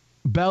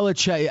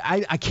 Belichick,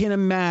 I can't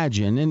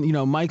imagine.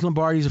 And, Mike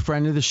Lombardi's a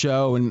friend of the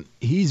show, and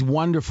he's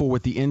wonderful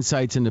with the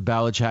insights into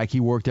Belichick. He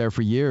worked there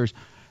for years.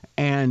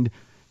 And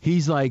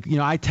he's like,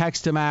 I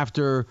text him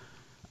after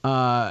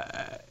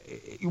I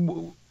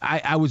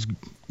was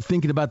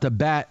thinking about the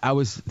bet. I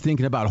was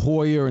thinking about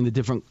Hoyer and the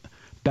different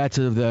bets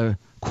of the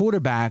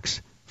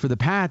quarterbacks for the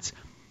Pats.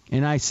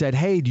 And I said,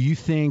 hey, do you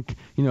think,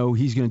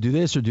 he's going to do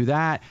this or do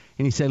that?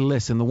 And he said,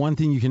 listen, the one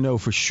thing you can know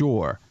for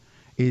sure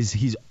is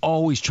he's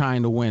always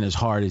trying to win as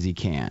hard as he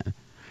can.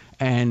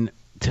 And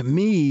to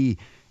me,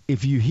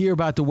 if you hear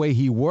about the way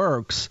he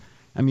works,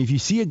 I mean, if you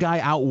see a guy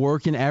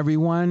outworking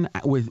everyone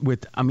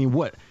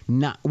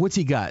what's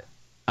he got?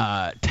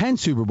 10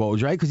 Super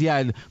Bowls, right? Because he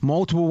had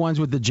multiple ones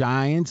with the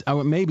Giants.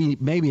 Maybe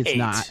it's 8.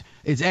 Not.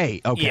 It's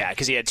 8. Okay. Yeah,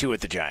 because he had 2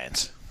 with the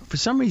Giants. For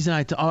some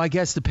reason, I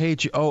guess the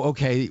Patriots. Oh,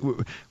 okay.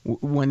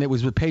 When it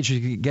was with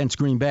Patriots against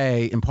Green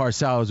Bay and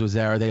Parcells was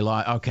there, they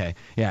lost. Okay,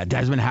 yeah,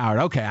 Desmond Howard.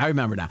 Okay, I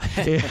remember now.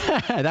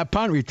 That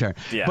punt return.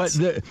 Yes.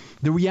 But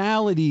the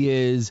reality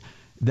is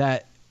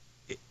that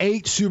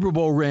 8 Super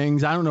Bowl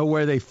rings. I don't know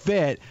where they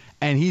fit,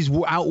 and he's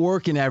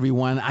outworking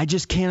everyone. I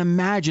just can't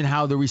imagine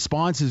how the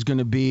response is going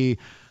to be.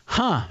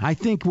 I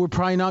think we're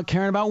probably not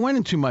caring about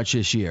winning too much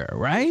this year,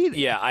 right?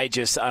 Yeah, I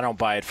don't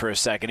buy it for a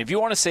second. If you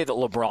want to say that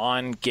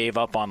LeBron gave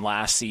up on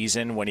last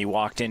season when he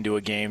walked into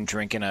a game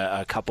drinking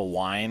a cup of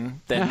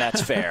wine, then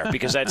that's fair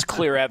because that's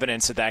clear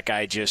evidence that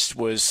guy just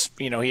was,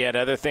 he had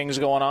other things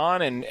going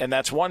on, and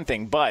that's one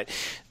thing. But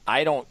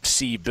I don't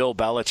see Bill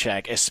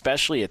Belichick,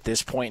 especially at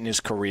this point in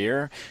his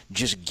career,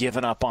 just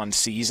giving up on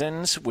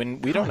seasons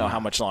when we don't know how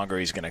much longer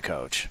he's going to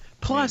coach.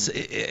 Plus,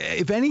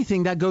 if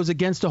anything, that goes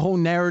against the whole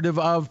narrative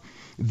of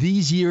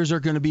these years are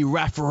going to be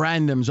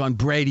referendums on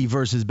Brady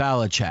versus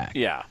Belichick.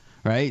 Yeah.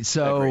 Right?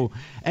 So,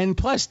 and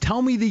plus,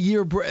 tell me the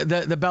year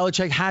that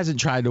Belichick hasn't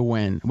tried to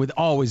win with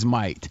all his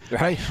might.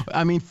 Right?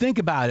 I mean, think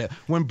about it.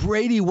 When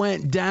Brady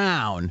went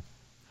down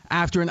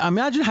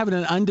imagine having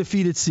an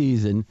undefeated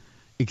season,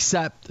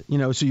 except,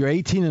 so you're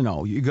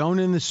 18-0. You're going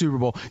in the Super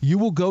Bowl. You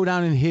will go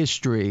down in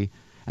history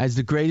as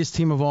the greatest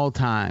team of all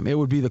time. It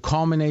would be the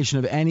culmination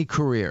of any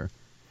career.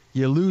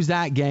 You lose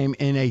that game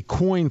in a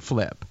coin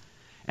flip.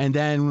 And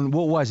then,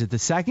 what was it, the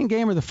second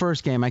game or the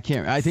first game? I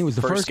think it was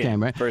the first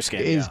game, right? First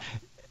game, yeah.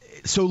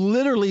 So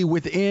literally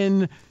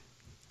within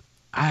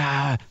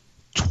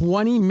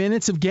 20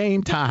 minutes of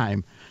game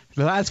time,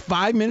 the last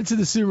 5 minutes of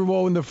the Super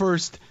Bowl in the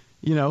first,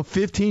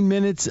 15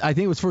 minutes, I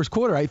think it was first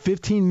quarter, right?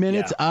 15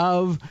 minutes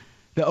of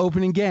the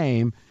opening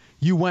game,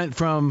 you went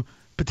from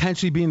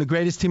potentially being the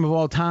greatest team of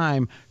all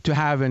time to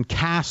having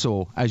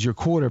Castle as your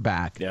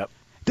quarterback. Yep.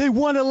 They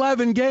won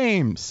 11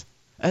 games.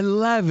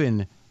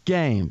 11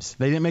 games.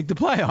 They didn't make the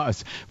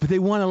playoffs, but they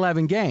won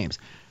 11 games.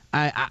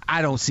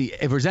 I don't see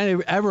if there's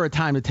ever a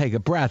time to take a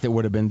breath, it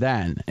would have been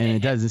then, and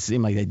it doesn't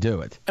seem like they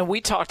do it. And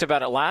we talked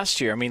about it last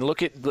year. I mean,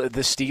 look at the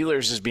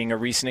Steelers as being a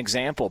recent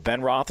example.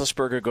 Ben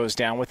Roethlisberger goes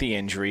down with the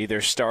injury.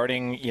 They're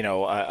starting,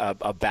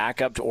 a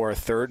backup or a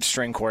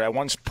third-string quarterback. At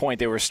one point,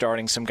 they were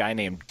starting some guy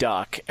named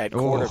Duck at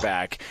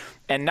quarterback.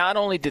 And not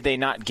only did they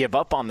not give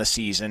up on the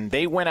season,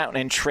 they went out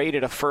and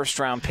traded a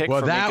first-round pick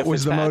for Minkah Fitzpatrick. Well, that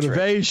was the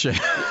motivation.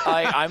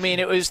 I mean,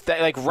 it was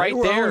right they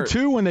were there.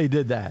 0-2 when they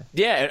did that.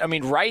 Yeah, I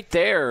mean, right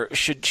there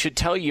should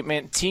tell you,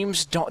 man,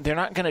 teams they're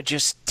not going to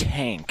just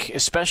tank,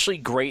 especially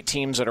great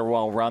teams that are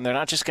well-run. They're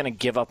not just going to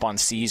give up on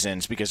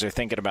seasons because they're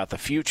thinking about the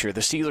future.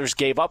 The Steelers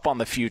gave up on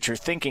the future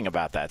thinking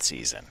about that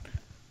season.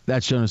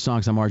 That's Jonas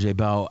Sonks. I'm RJ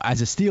Bell.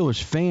 As a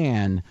Steelers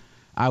fan,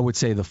 I would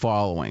say the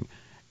following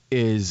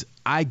is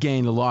I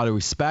gained a lot of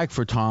respect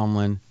for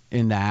Tomlin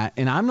in that,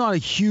 and I'm not a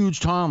huge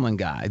Tomlin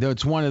guy, though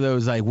it's one of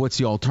those, like, what's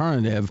the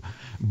alternative?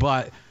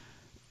 But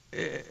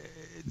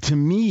to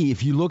me,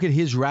 if you look at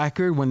his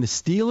record, when the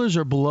Steelers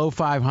are below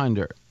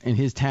 500 in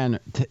his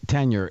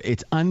tenure,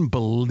 it's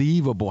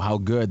unbelievable how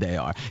good they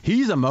are.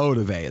 He's a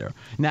motivator.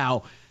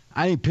 Now,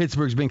 I think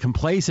Pittsburgh's been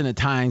complacent at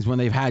times when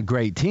they've had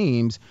great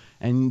teams,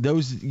 and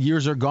those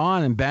years are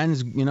gone, and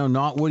Ben's,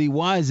 not what he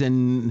was,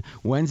 and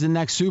when's the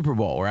next Super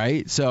Bowl,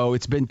 right? So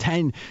it's been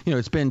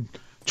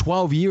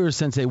 12 years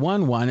since they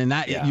won one, and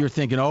that you're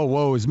thinking, oh,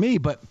 woe is me.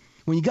 But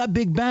when you got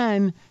Big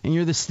Ben and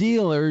you're the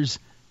Steelers,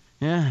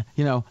 I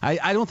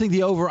don't think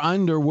the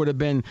over-under would have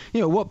been,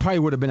 what probably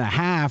would have been a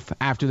half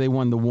after they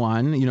won the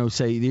one,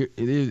 say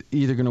they're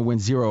either going to win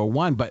 0 or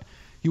 1, but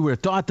you would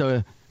have thought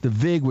the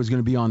VIG was going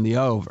to be on the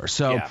over.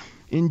 So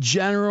in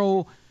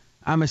general,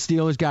 I'm a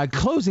Steelers guy.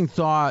 Closing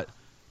thought,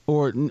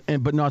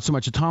 but not so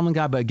much a Tomlin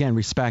guy, but again,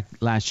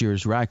 respect last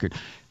year's record.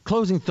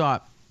 Closing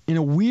thought, in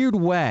a weird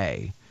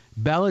way,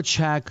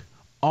 Belichick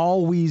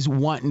always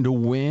wanting to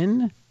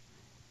win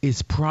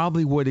is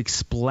probably what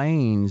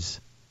explains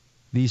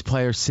these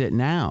players sitting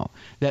out.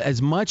 That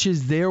as much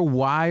as they're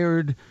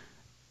wired,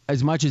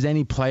 as much as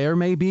any player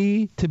may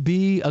be to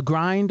be a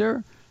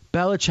grinder,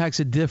 Belichick's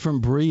a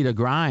different breed of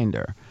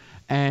grinder.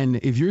 And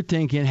if you're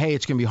thinking, hey,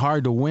 it's going to be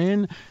hard to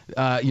win,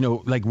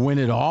 like win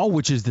it all,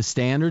 which is the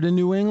standard in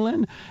New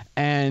England,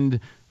 and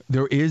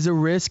there is a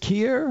risk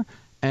here,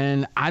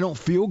 and I don't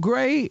feel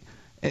great,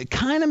 it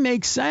kind of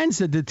makes sense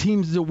that the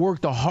teams that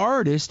work the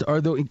hardest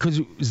are because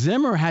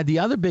Zimmer had the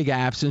other big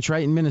absence,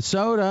 right, in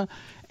Minnesota.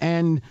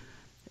 And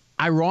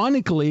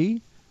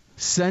ironically,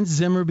 since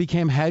Zimmer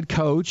became head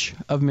coach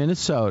of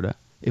Minnesota,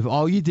 if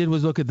all you did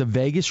was look at the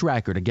Vegas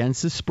record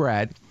against the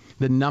spread,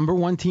 the number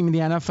 1 team in the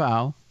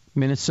NFL,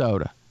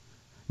 Minnesota.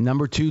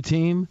 Number 2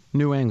 team,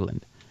 New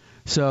England.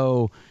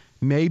 So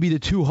maybe the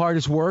 2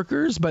 hardest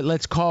workers, but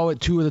let's call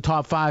it 2 of the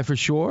top 5 for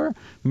sure.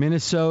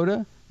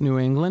 Minnesota, New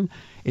England.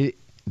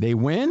 They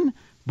win,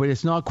 but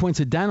it's not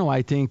coincidental,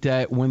 I think,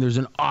 that when there's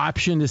an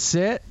option to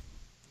sit,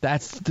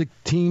 that's the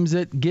teams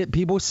that get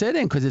people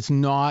sitting because it's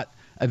not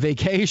a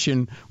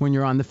vacation when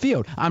you're on the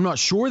field. I'm not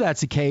sure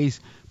that's the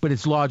case, but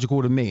it's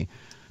logical to me.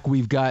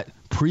 We've got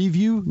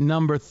preview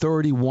number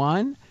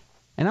 31.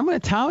 And I'm going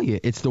to tell you,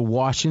 it's the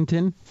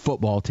Washington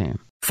football team.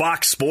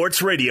 Fox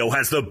Sports Radio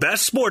has the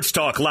best sports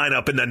talk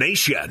lineup in the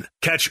nation.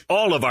 Catch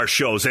all of our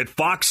shows at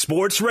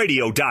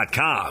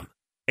foxsportsradio.com.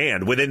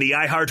 And within the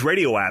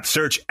iHeartRadio app,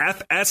 search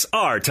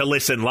FSR to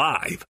listen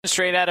live.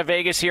 Straight out of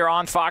Vegas here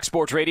on Fox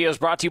Sports Radio is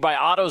brought to you by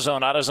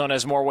AutoZone. AutoZone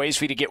has more ways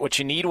for you to get what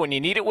you need when you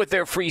need it with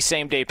their free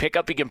same-day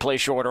pickup. You can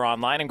place your order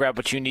online and grab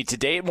what you need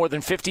today at more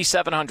than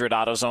 5,700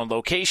 AutoZone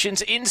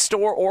locations,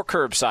 in-store or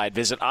curbside.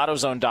 Visit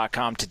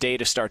AutoZone.com today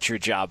to start your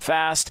job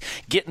fast.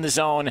 Get in the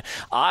zone.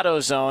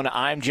 AutoZone.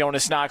 I'm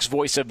Jonas Knox,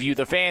 voice of You,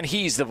 the fan.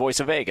 He's the voice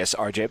of Vegas,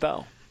 RJ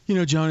Bell.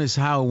 Jonas,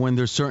 how when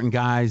there's certain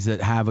guys that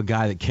have a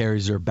guy that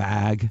carries their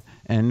bag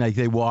and like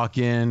they walk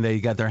in, they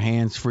got their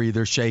hands free,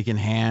 they're shaking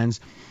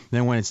hands.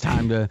 Then when it's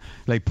time to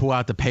like pull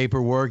out the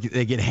paperwork,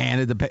 they get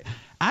handed the paper.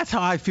 That's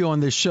how I feel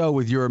on this show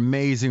with your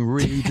amazing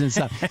reads and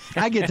stuff.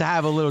 I get to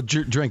have a little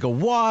drink of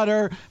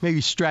water,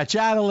 maybe stretch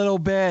out a little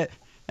bit,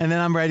 and then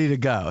I'm ready to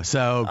go.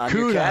 So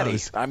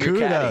kudos. I'm your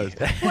caddy.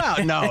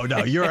 Well, no.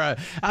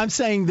 I'm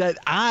saying that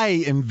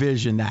I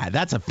envision that.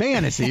 That's a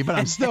fantasy, but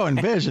I'm still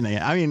envisioning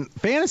it. I mean,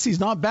 fantasy's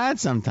not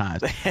bad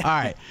sometimes. All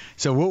right.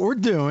 So what we're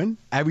doing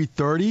every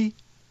 30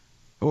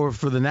 or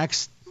for the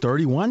next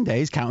 31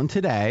 days, counting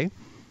today,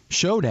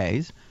 show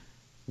days,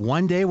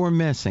 one day we're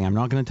missing. I'm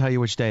not going to tell you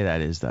which day that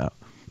is, though.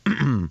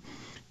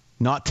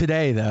 Not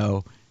today,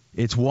 though.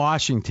 It's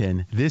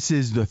Washington. This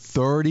is the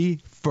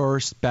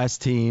 31st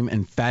best team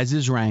in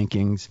Fez's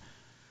rankings.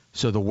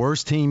 So the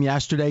worst team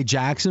yesterday,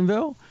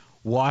 Jacksonville.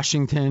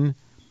 Washington,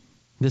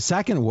 the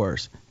second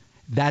worst.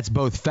 That's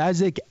both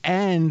Fezzik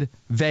and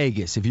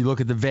Vegas. If you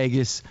look at the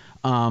Vegas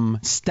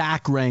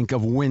stack rank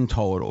of win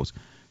totals.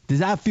 Does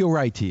that feel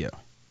right to you?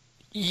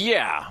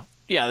 Yeah,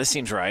 this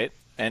seems right.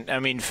 And I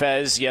mean,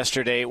 Fez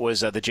yesterday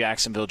was the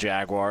Jacksonville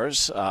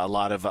Jaguars. A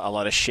lot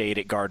of shade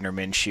at Gardner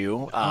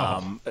Minshew.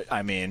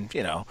 I mean,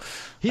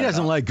 he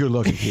doesn't like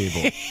good-looking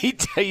people.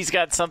 He's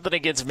got something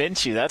against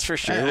Minshew, that's for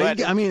sure.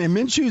 I mean, and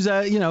Minshew's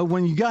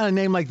when you got a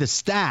name like the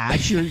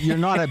Stash, you're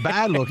not a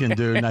bad-looking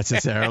dude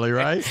necessarily,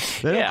 right?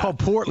 They don't call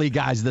portly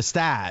guys the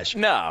Stash.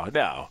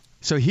 No.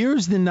 So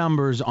here's the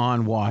numbers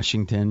on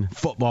Washington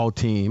football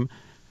team.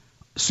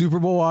 Super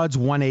Bowl odds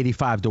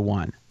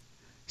 185-1.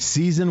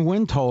 Season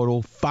win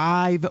total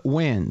 5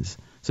 wins.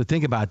 So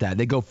think about that.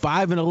 They go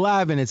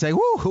 5-11 and say,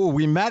 whoo,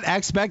 we met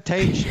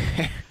expectation.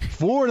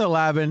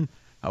 4-11,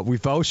 we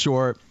fell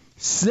short.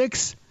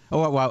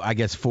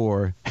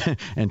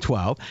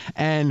 4-12.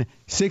 And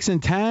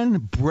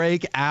 6-10,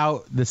 break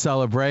out the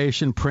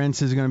celebration.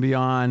 Prince is going to be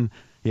on.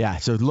 Yeah,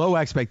 so low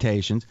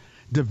expectations.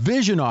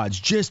 Division odds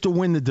just to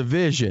win the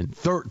division,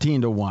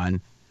 13-1.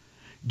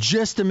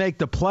 Just to make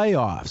the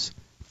playoffs,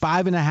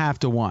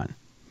 5.5-1.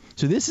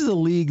 So this is a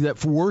league that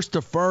for worst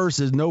to first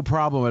is no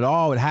problem at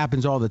all. It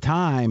happens all the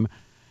time,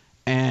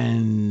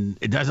 and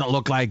it doesn't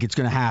look like it's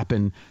going to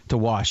happen to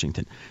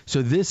Washington.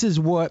 So this is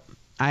what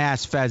I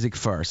asked Fezzik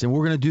first, and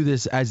we're going to do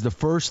this as the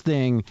first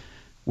thing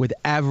with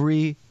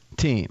every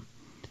team.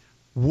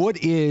 What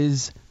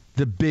is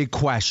the big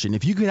question?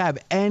 If you could have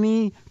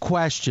any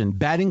question,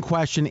 betting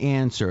question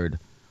answered,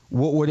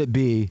 what would it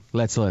be?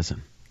 Let's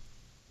listen.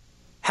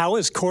 How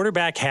is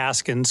quarterback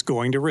Haskins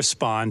going to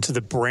respond to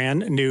the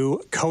brand new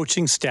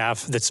coaching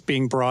staff that's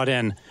being brought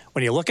in?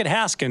 When you look at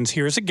Haskins,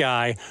 here's a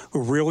guy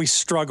who really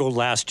struggled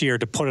last year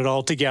to put it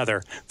all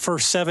together.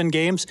 First 7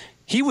 games,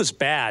 he was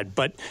bad,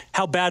 but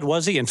how bad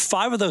was he? In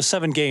 5 of those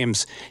 7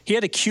 games, he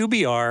had a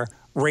QBR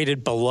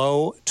rated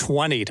below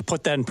 20. To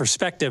put that in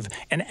perspective,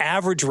 an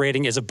average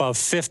rating is above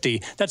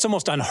 50. That's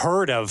almost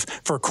unheard of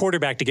for a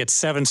quarterback to get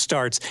 7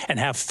 starts and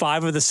have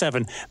 5 of the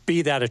 7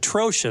 be that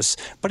atrocious.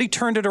 But he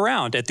turned it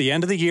around. At the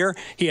end of the year,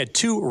 he had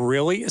 2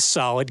 really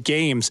solid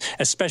games,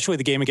 especially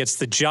the game against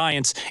the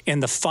Giants in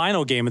the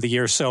final game of the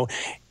year. So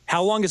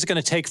how long is it going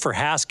to take for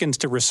Haskins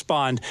to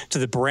respond to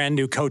the brand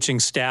new coaching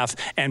staff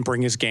and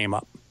bring his game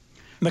up?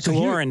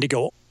 McLaurin to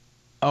go.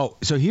 Oh,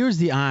 so here's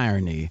the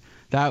irony.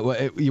 That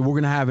we're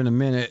going to have in a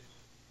minute.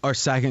 Our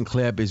second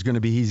clip is going to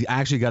be he's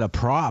actually got a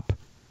prop.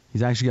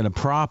 He's actually got a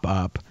prop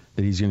up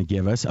that he's going to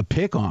give us a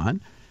pick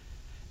on,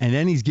 and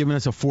then he's giving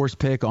us a forced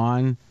pick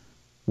on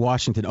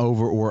Washington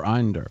over or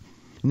under.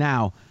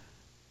 Now,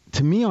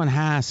 to me on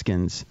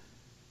Haskins,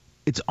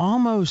 it's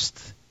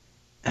almost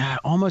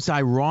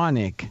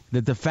ironic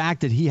that the fact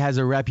that he has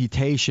a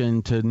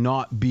reputation to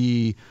not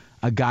be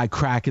a guy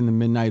cracking the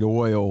midnight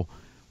oil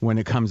when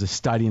it comes to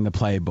studying the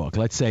playbook.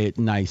 Let's say it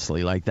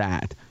nicely like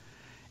that.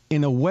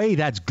 In a way,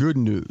 that's good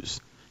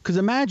news. Because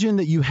imagine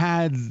that you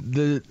had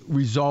the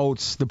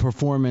results, the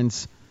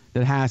performance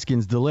that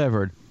Haskins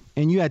delivered,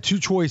 and you had 2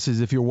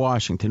 choices if you're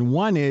Washington.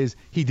 One is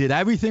he did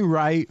everything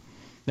right.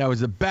 That was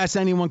the best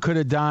anyone could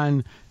have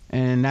done,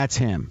 and that's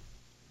him.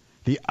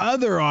 The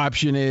other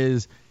option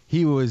is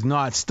he was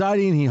not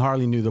studying. He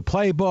hardly knew the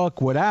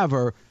playbook,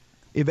 whatever.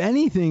 If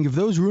anything, if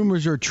those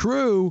rumors are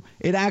true,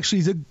 it actually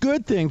is a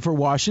good thing for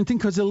Washington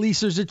because at least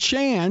there's a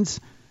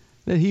chance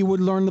that he would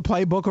learn the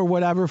playbook or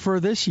whatever for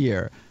this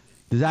year.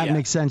 Does that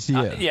make sense to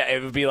you? Yeah,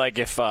 it would be like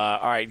if, all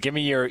right, give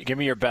me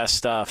your best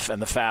stuff,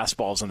 and the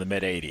fastball's in the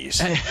mid-80s.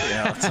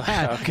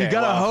 Okay, you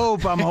gotta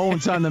hope I'm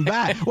holding something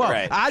back. Well,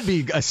 right. I'd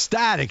be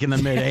ecstatic in the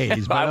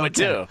mid-80s. But I would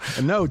too,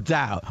 no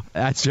doubt.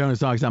 That's Jonas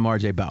Knox. I'm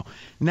RJ Bell.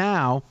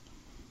 Now,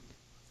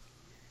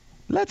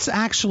 let's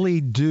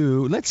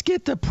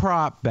get the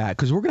prop back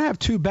because we're gonna have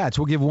 2 bets.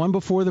 We'll give one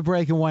before the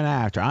break and one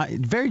after.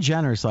 Very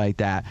generous like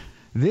that.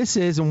 This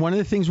is, and one of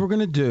the things we're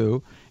going to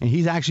do, and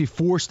he's actually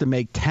forced to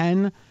make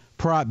 10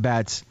 prop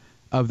bets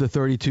of the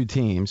 32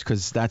 teams,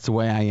 because that's the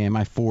way I am.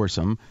 I force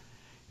them.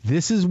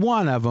 This is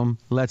one of them.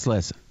 Let's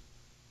listen.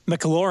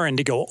 McLaurin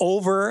to go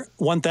over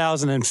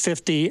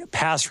 1,050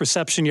 pass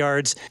reception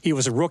yards. He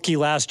was a rookie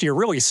last year,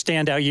 really a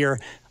standout year.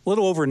 A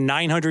little over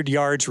 900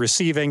 yards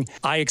receiving.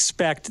 I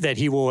expect that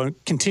he will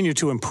continue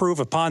to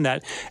improve upon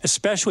that,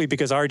 especially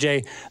because,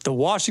 RJ, the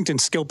Washington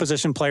skill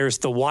position players,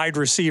 the wide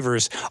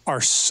receivers, are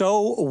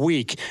so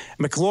weak.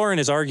 McLaurin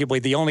is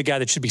arguably the only guy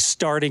that should be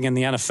starting in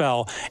the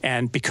NFL,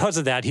 and because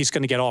of that, he's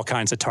going to get all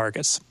kinds of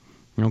targets.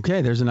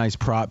 Okay, there's a nice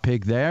prop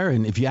pick there.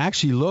 And if you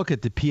actually look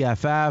at the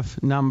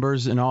PFF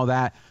numbers and all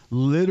that,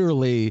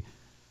 literally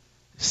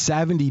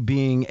 70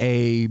 being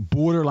a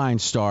borderline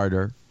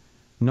starter,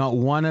 not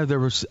one of the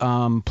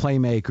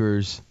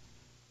playmakers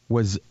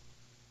was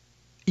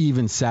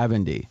even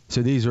 70.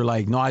 So these are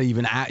like not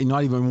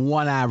even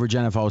one average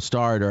NFL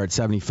starter at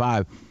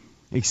 75,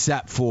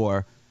 except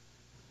for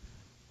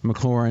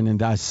McLaurin, and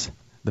thus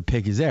the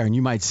pick is there. And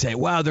you might say,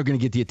 well, they're going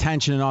to get the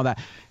attention and all that.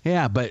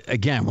 Yeah, but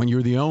again, when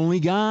you're the only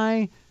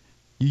guy,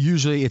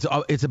 usually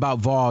it's about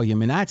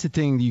volume, and that's the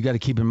thing that you got to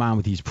keep in mind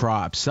with these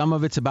props. Some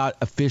of it's about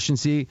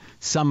efficiency,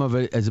 some of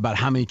it is about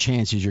how many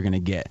chances you're going to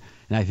get.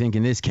 And I think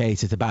in this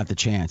case, it's about the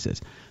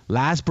chances.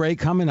 Last break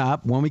coming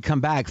up. When we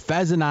come back,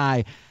 Fez and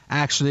I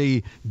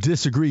actually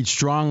disagreed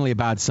strongly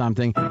about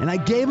something, and I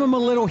gave him a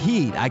little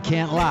heat. I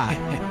can't lie.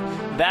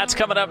 That's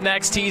coming up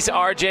next. He's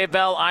RJ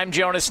Bell. I'm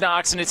Jonas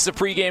Knox, and it's the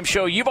pregame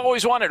show you've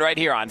always wanted right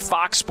here on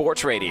Fox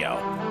Sports Radio.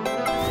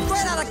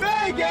 Straight out of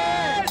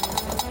Vegas!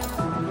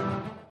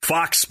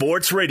 Fox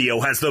Sports Radio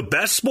has the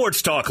best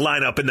sports talk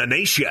lineup in the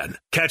nation.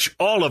 Catch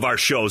all of our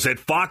shows at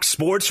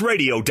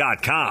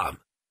foxsportsradio.com.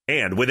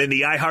 And within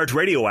the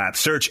iHeartRadio app,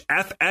 search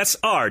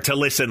FSR to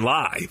listen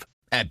live.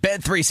 At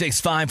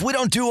Bet365, we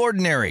don't do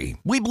ordinary.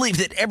 We believe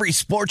that every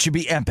sport should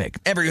be epic.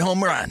 Every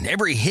home run,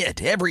 every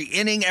hit, every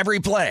inning, every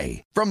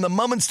play. From the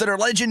moments that are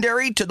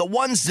legendary to the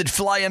ones that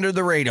fly under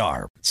the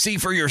radar. See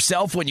for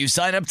yourself when you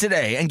sign up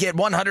today and get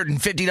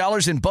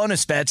 $150 in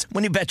bonus bets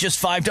when you bet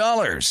just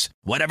 $5.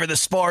 Whatever the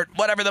sport,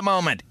 whatever the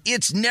moment,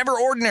 it's never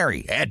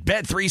ordinary at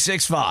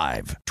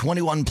Bet365.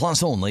 21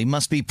 plus only.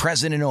 Must be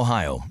present in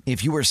Ohio.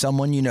 If you or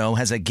someone you know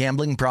has a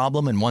gambling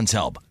problem and wants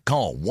help,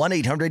 call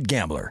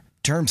 1-800-GAMBLER.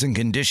 Terms and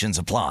conditions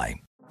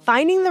apply.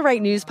 Finding the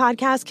right news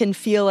podcast can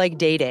feel like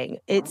dating.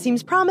 It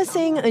seems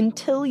promising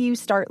until you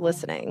start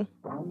listening.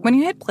 When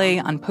you hit play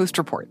on Post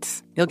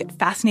Reports, you'll get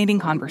fascinating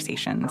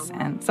conversations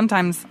and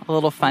sometimes a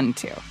little fun,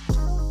 too.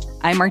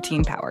 I'm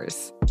Martine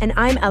Powers. And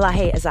I'm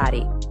Elahe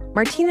Azadi.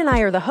 Martine and I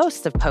are the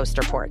hosts of Post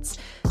Reports.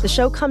 The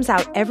show comes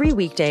out every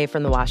weekday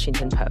from the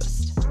Washington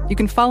Post. You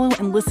can follow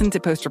and listen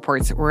to Post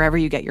Reports wherever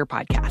you get your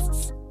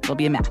podcasts. It'll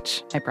be a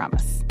match, I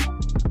promise.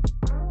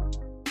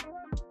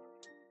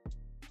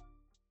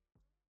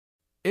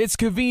 It's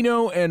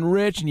Covino and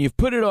Rich, and you've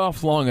put it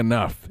off long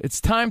enough. It's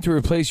time to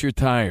replace your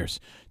tires.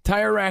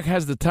 Tire Rack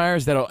has the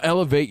tires that'll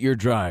elevate your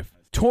drive.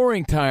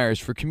 Touring tires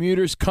for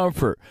commuters'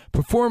 comfort,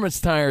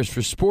 performance tires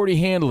for sporty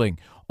handling,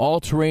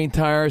 all-terrain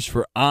tires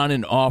for on-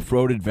 and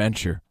off-road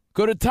adventure.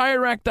 Go to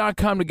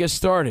TireRack.com to get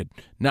started.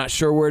 Not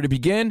sure where to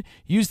begin?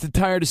 Use the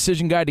Tire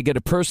Decision Guide to get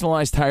a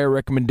personalized tire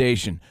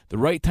recommendation. The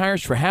right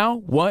tires for how,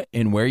 what,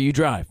 and where you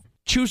drive.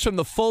 Choose from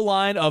the full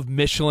line of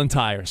Michelin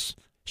tires.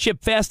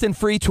 Ship fast and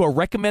free to a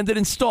recommended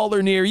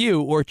installer near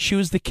you, or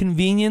choose the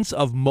convenience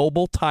of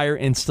mobile tire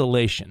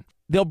installation.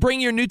 They'll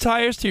bring your new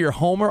tires to your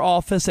home or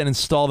office and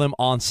install them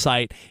on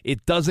site.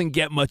 It doesn't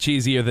get much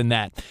easier than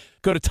that.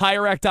 Go to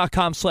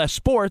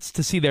TireRack.com/sports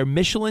to see their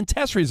Michelin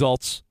test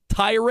results,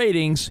 tire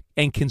ratings,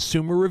 and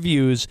consumer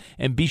reviews,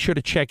 and be sure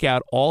to check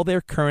out all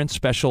their current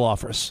special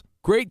offers.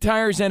 Great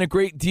tires and a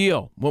great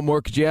deal. What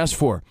more could you ask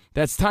for?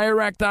 That's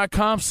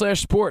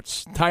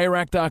TireRack.com/sports.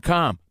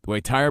 TireRack.com, the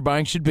way tire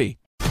buying should be.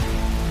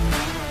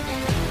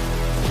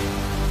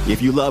 If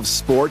you love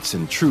sports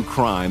and true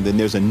crime, then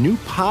there's a new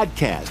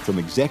podcast from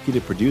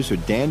executive producer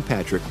Dan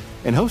Patrick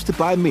and hosted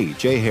by me,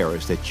 Jay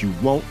Harris, that you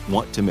won't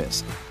want to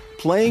miss.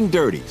 Playing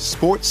Dirty: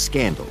 Sports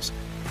Scandals.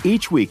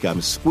 Each week, I'm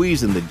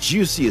squeezing the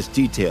juiciest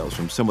details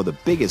from some of the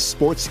biggest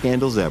sports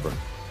scandals ever.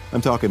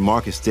 I'm talking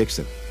Marcus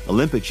Dixon,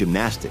 Olympic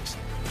gymnastics,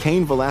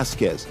 Cain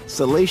Velasquez,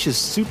 salacious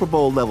Super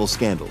Bowl-level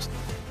scandals.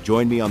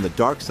 Join me on the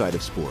dark side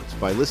of sports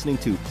by listening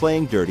to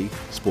Playing Dirty: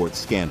 Sports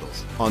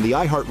Scandals on the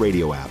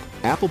iHeartRadio app,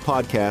 Apple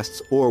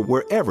Podcasts, or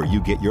wherever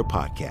you get your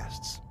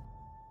podcasts.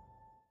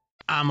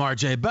 I'm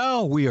RJ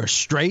Bell. We are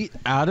straight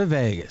out of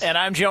Vegas. And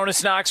I'm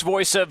Jonas Knox,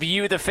 voice of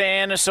You, the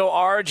Fan. So,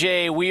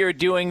 RJ, we are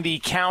doing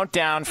the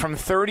countdown from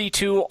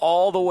 32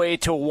 all the way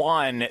to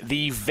 1,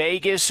 the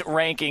Vegas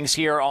rankings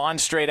here on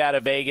Straight Out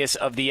of Vegas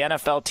of the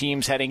NFL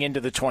teams heading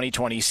into the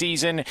 2020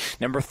 season.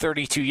 Number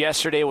 32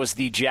 yesterday was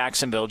the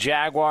Jacksonville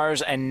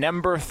Jaguars, and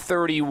number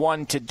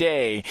 31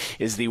 today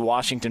is the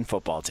Washington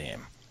Football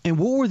Team. And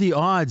what were the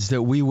odds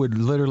that we would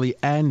literally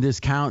end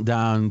this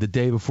countdown the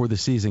day before the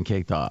season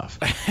kicked off?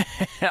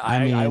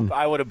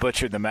 I would have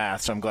butchered the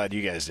math, so I'm glad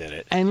you guys did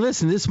it. And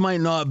listen, this might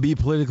not be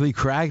politically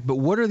correct, but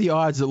what are the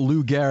odds that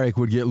Lou Gehrig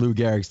would get Lou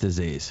Gehrig's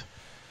disease?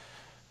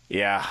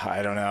 Yeah,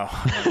 I don't know.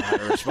 I don't know how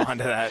to respond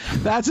to that.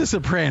 That's a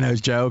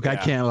Sopranos joke. Yeah. I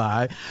can't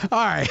lie.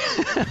 All right.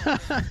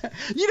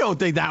 You don't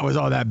think that was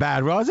all that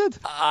bad, was it?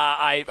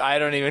 I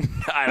don't know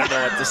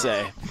what to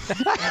say.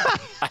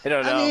 I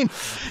don't know. I mean,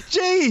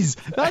 geez,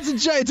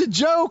 it's a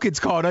joke. It's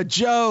called a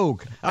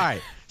joke. All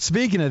right.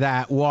 Speaking of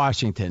that,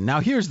 Washington.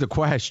 Now, here's the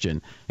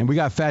question, and we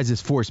got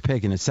Fez's forced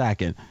pick in a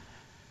second.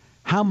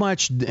 How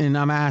much, and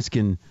I'm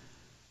asking,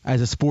 as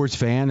a sports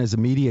fan, as a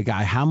media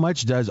guy, how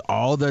much does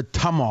all the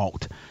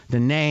tumult, the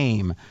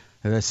name,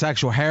 the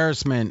sexual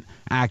harassment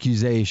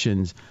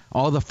accusations,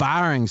 all the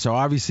firing, so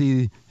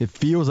obviously it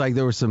feels like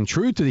there was some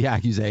truth to the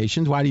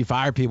accusations. Why do you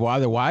fire people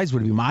otherwise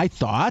would be my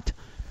thought.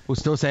 We'll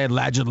still say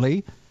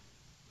allegedly.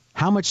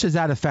 How much does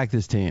that affect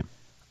this team?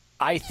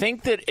 I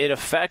think that it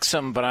affects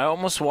them, but I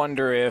almost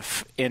wonder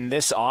if in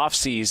this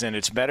offseason,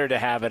 it's better to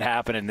have it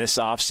happen in this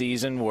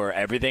offseason where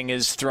everything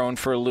is thrown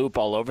for a loop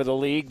all over the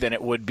league than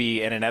it would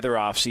be in another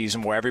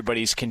offseason where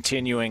everybody's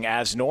continuing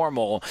as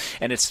normal,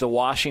 and it's the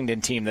Washington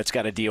team that's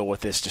got to deal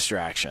with this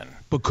distraction.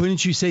 But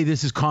couldn't you say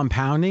this is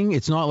compounding?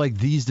 It's not like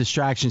these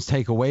distractions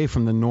take away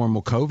from the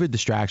normal COVID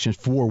distractions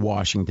for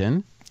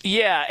Washington.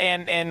 Yeah,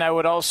 and I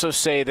would also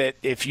say that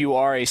if you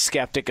are a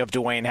skeptic of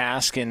Dwayne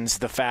Haskins,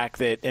 the fact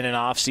that in an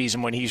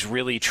offseason when he's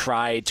really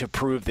tried to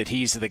prove that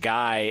he's the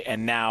guy,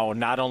 and now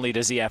not only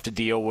does he have to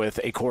deal with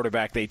a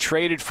quarterback they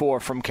traded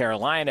for from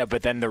Carolina,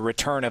 but then the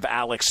return of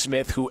Alex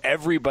Smith, who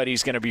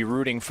everybody's going to be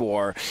rooting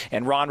for.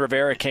 And Ron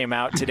Rivera came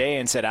out today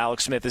and said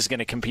Alex Smith is going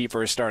to compete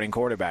for a starting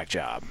quarterback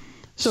job.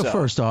 So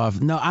first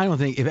off, no, I don't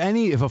think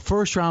if a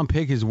first-round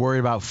pick is worried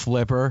about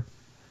Flipper –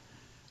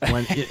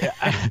 when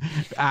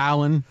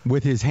Allen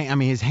with his hand, I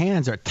mean, his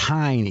hands are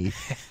tiny.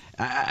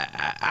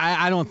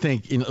 I don't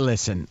think.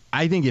 Listen,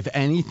 I think if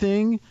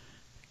anything,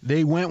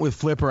 they went with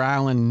Flipper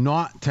Allen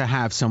not to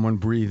have someone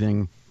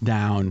breathing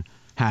down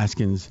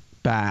Haskins'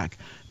 back,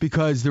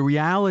 because the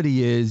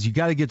reality is you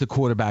got to get the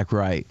quarterback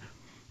right.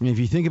 I mean, if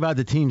you think about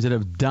the teams that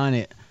have done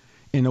it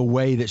in a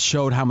way that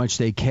showed how much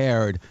they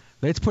cared,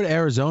 let's put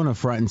Arizona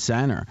front and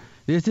center.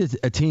 This is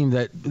a team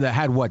that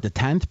had, the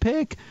 10th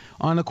pick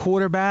on a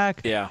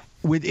quarterback? Yeah.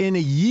 Within a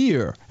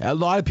year. A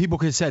lot of people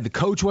could have said the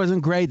coach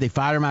wasn't great. They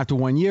fired him after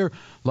 1 year.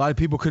 A lot of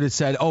people could have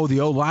said, the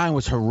O-line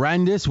was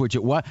horrendous, which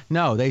it was.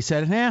 No, they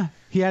said,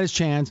 he had his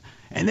chance.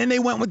 And then they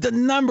went with the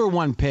number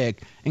 1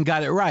 pick and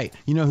got it right.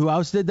 You know who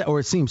else did that? Or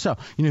it seems so.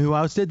 You know who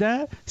else did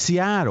that?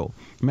 Seattle.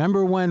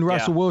 Remember when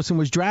Russell Wilson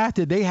was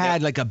drafted? They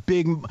had like a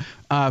big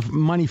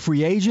money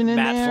free agent in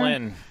Matt there.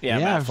 Flynn. Yeah,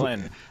 Matt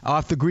Flynn.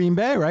 Off the Green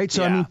Bay, right?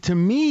 So, I mean, to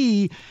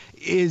me,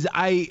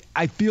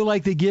 I feel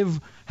like they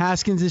give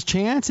Haskins his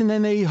chance, and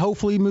then they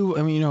hopefully move.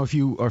 I mean, if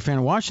you are a fan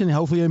of Washington,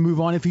 hopefully they move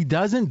on. If he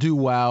doesn't do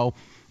well,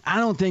 I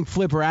don't think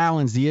Flipper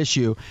Allen's the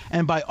issue.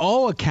 And by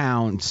all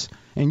accounts,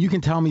 and you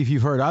can tell me if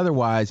you've heard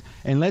otherwise,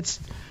 and let's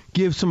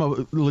give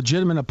some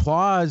legitimate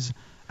applause,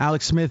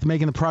 Alex Smith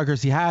making the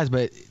progress he has,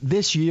 but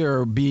this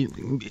year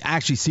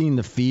actually seeing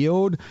the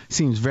field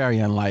seems very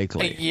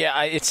unlikely.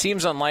 Yeah, it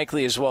seems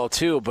unlikely as well,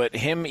 too, but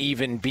him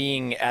even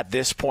being at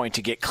this point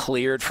to get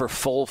cleared for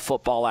full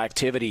football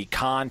activity,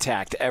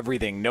 contact,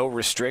 everything, no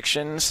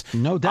restrictions.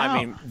 No doubt.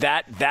 I mean,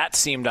 that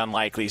seemed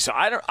unlikely. So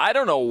I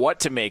don't know what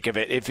to make of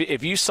it.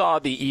 If you saw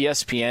the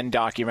ESPN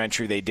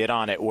documentary they did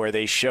on it where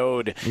they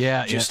showed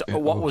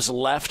what was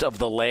left of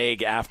the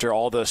leg after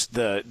all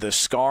the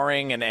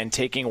scarring and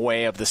taking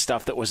away of the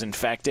stuff that was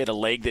infected, a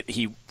leg that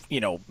he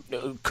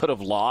could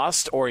have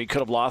lost, or he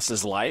could have lost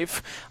his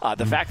life.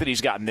 The fact that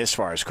he's gotten this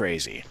far is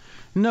crazy.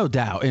 No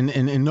doubt. And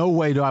in no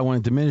way do I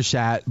want to diminish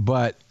that.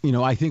 But,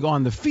 I think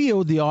on the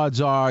field, the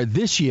odds are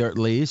this year at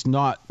least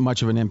not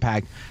much of an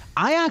impact.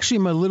 I actually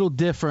am a little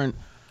different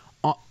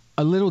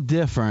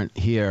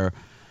here.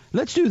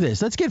 Let's do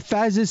this. Let's get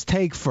Fez's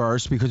take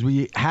first, because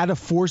we had a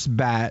forced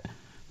bet.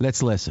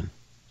 Let's listen.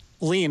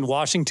 Lean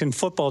Washington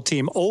football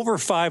team over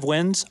 5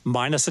 wins,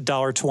 minus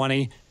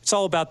 $1.20. It's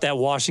all about that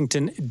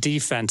Washington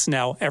defense.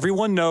 Now,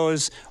 everyone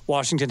knows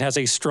Washington has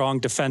a strong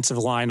defensive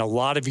line, a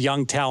lot of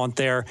young talent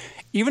there.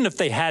 Even if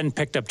they hadn't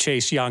picked up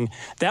Chase Young,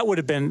 that would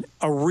have been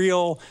a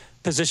real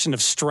position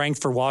of strength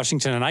for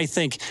Washington. And I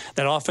think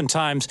that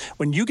oftentimes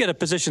when you get a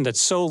position that's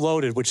so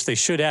loaded, which they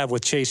should have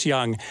with Chase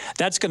Young,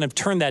 that's going to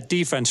turn that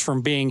defense from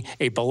being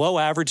a below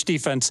average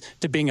defense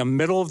to being a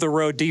middle of the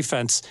road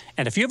defense.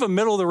 And if you have a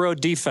middle of the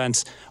road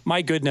defense,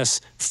 my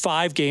goodness,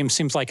 5 games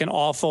seems like an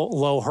awful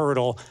low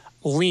hurdle.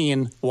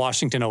 Lean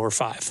Washington over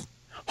 5.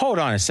 Hold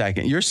on a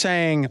second. You're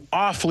saying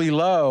awfully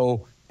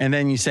low, and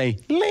then you say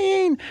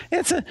lean.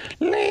 It's a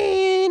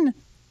lean.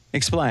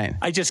 Explain.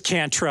 I just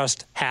can't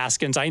trust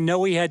Haskins. I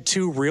know he had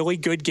 2 really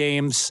good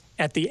games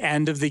at the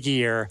end of the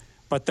year,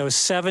 but those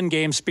 7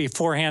 games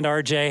beforehand,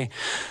 RJ,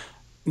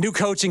 new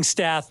coaching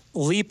staff,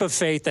 leap of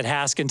faith that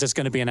Haskins is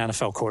going to be an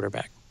NFL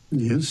quarterback.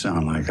 You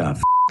sound like a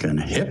fucking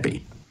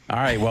hippie. All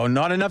right, well,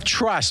 not enough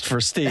trust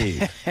for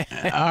Steve.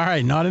 All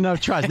right, not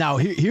enough trust. Now,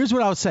 here's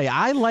what I'll say.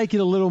 I like it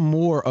a little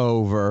more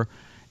over,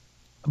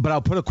 but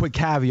I'll put a quick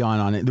caveat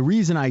on it. The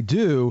reason I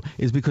do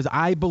is because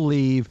I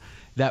believe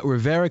that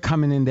Rivera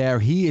coming in there,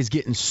 he is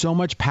getting so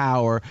much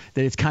power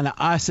that it's kind of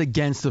us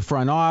against the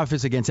front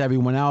office, against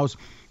everyone else.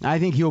 I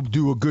think he'll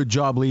do a good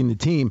job leading the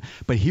team.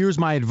 But here's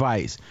my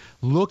advice.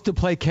 Look to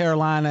play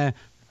Carolina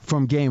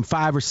from game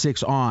 5 or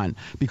 6 on,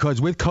 because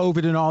with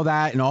COVID and all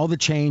that and all the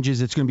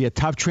changes, it's going to be a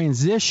tough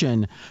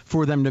transition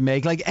for them to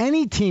make, like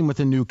any team with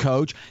a new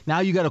coach.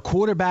 Now you got a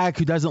quarterback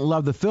who doesn't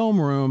love the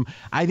film room.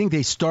 I think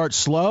they start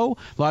slow.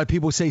 A lot of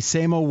people say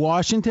same old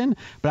Washington,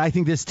 but I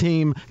think this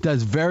team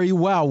does very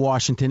well,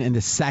 Washington, in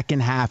the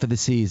second half of the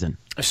season.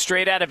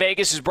 Straight Out of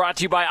Vegas is brought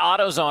to you by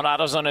AutoZone.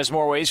 AutoZone has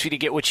more ways for you to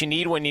get what you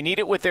need when you need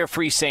it with their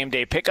free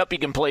same-day pickup. You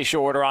can place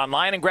your order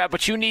online and grab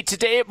what you need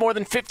today at more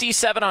than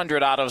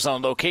 5,700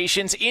 AutoZone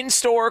locations,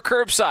 in-store or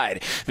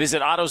curbside.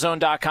 Visit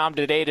AutoZone.com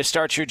today to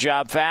start your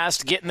job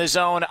fast. Get in the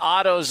zone,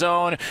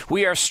 AutoZone.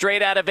 We are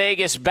Straight Out of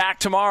Vegas, back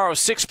tomorrow,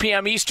 6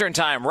 p.m. Eastern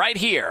Time, right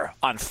here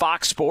on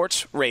Fox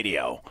Sports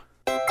Radio.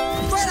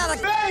 Straight Out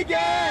of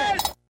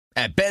Vegas!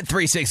 At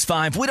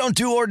Bet365, we don't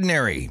do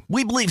ordinary.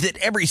 We believe that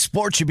every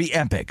sport should be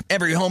epic.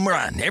 Every home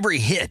run, every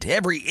hit,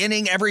 every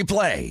inning, every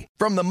play.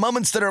 From the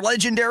moments that are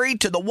legendary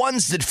to the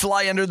ones that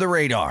fly under the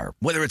radar.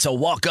 Whether it's a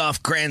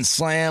walk-off grand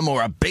slam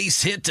or a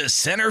base hit to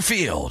center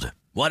field.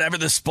 Whatever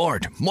the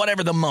sport,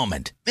 whatever the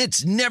moment.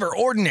 It's never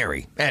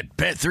ordinary at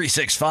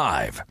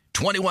Bet365.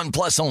 21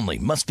 plus only.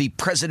 Must be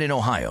present in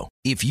Ohio.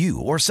 If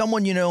you or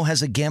someone you know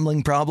has a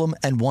gambling problem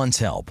and wants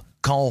help,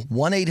 call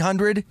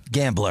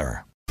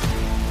 1-800-GAMBLER.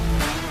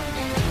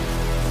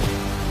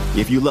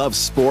 If you love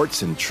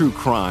sports and true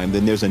crime,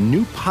 then there's a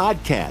new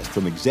podcast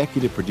from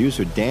executive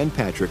producer Dan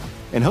Patrick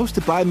and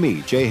hosted by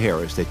me, Jay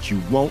Harris, that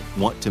you won't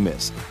want to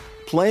miss.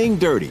 Playing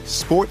Dirty: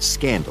 Sports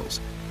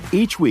Scandals.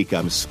 Each week,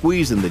 I'm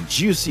squeezing the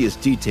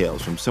juiciest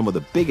details from some of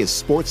the biggest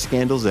sports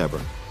scandals ever.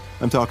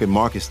 I'm talking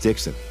Marcus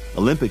Dixon,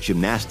 Olympic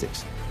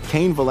gymnastics,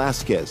 Cain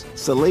Velasquez,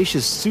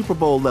 salacious Super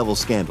Bowl-level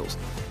scandals.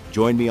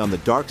 Join me on the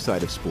dark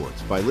side of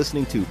sports by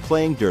listening to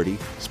Playing Dirty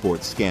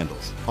Sports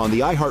Scandals on the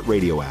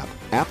iHeartRadio app,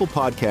 Apple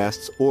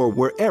Podcasts, or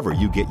wherever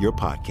you get your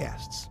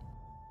podcasts.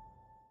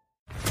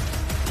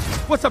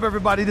 What's up,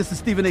 everybody? This is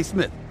Stephen A.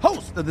 Smith,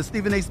 host of the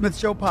Stephen A. Smith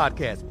Show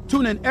podcast.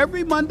 Tune in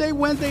every Monday,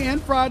 Wednesday, and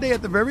Friday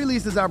at the very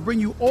least as I bring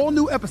you all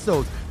new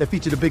episodes that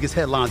feature the biggest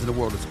headlines in the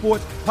world of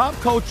sports, pop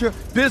culture,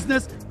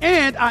 business,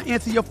 and I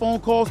answer your phone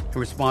calls and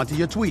respond to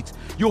your tweets.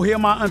 You'll hear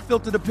my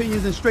unfiltered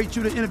opinions and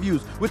straight-shooter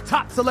interviews with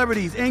top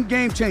celebrities and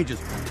game changers.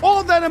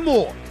 All that and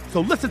more.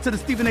 So listen to the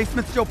Stephen A.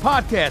 Smith Show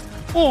podcast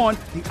on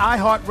the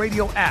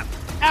iHeartRadio app,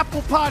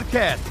 Apple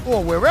Podcasts,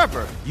 or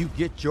wherever you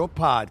get your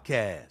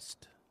podcast.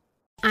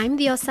 I'm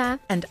Diosa.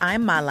 And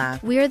I'm Mala.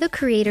 We are the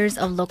creators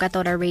of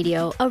Locatora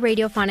Radio, a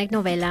radiophonic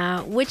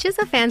novela, which is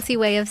a fancy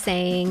way of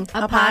saying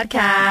a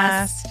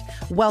podcast.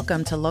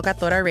 Welcome to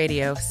Locatora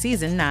Radio,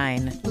 Season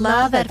 9.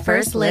 Love at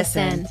first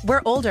listen.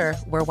 We're older,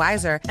 we're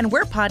wiser, and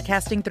we're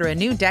podcasting through a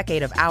new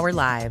decade of our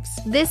lives.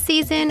 This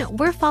season,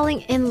 we're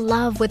falling in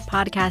love with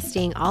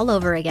podcasting all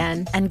over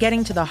again. And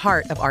getting to the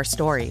heart of our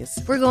stories.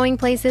 We're going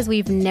places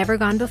we've never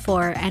gone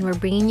before, and we're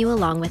bringing you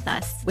along with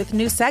us. With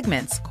new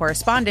segments,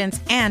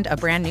 correspondence, and a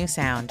brand new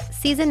sound.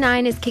 Season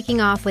 9 is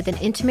kicking off with an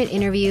intimate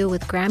interview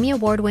with Grammy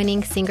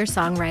Award-winning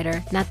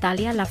singer-songwriter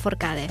Natalia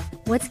Lafourcade.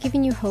 What's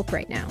giving you hope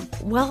right now?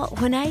 Well,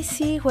 when I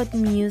see what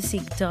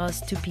music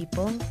does to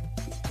people,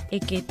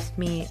 it gives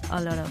me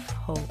a lot of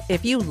hope.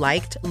 If you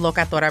liked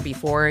Locatora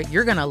before,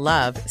 you're going to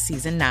love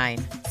Season 9.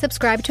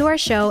 Subscribe to our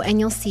show and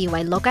you'll see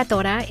why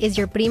Locatora is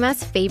your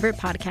prima's favorite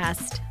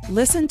podcast.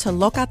 Listen to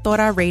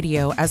Locatora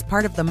Radio as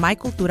part of the My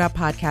Cultura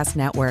Podcast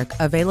Network,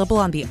 available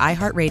on the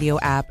iHeartRadio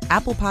app,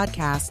 Apple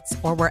Podcasts,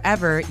 or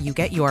wherever you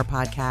get your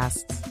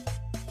podcasts.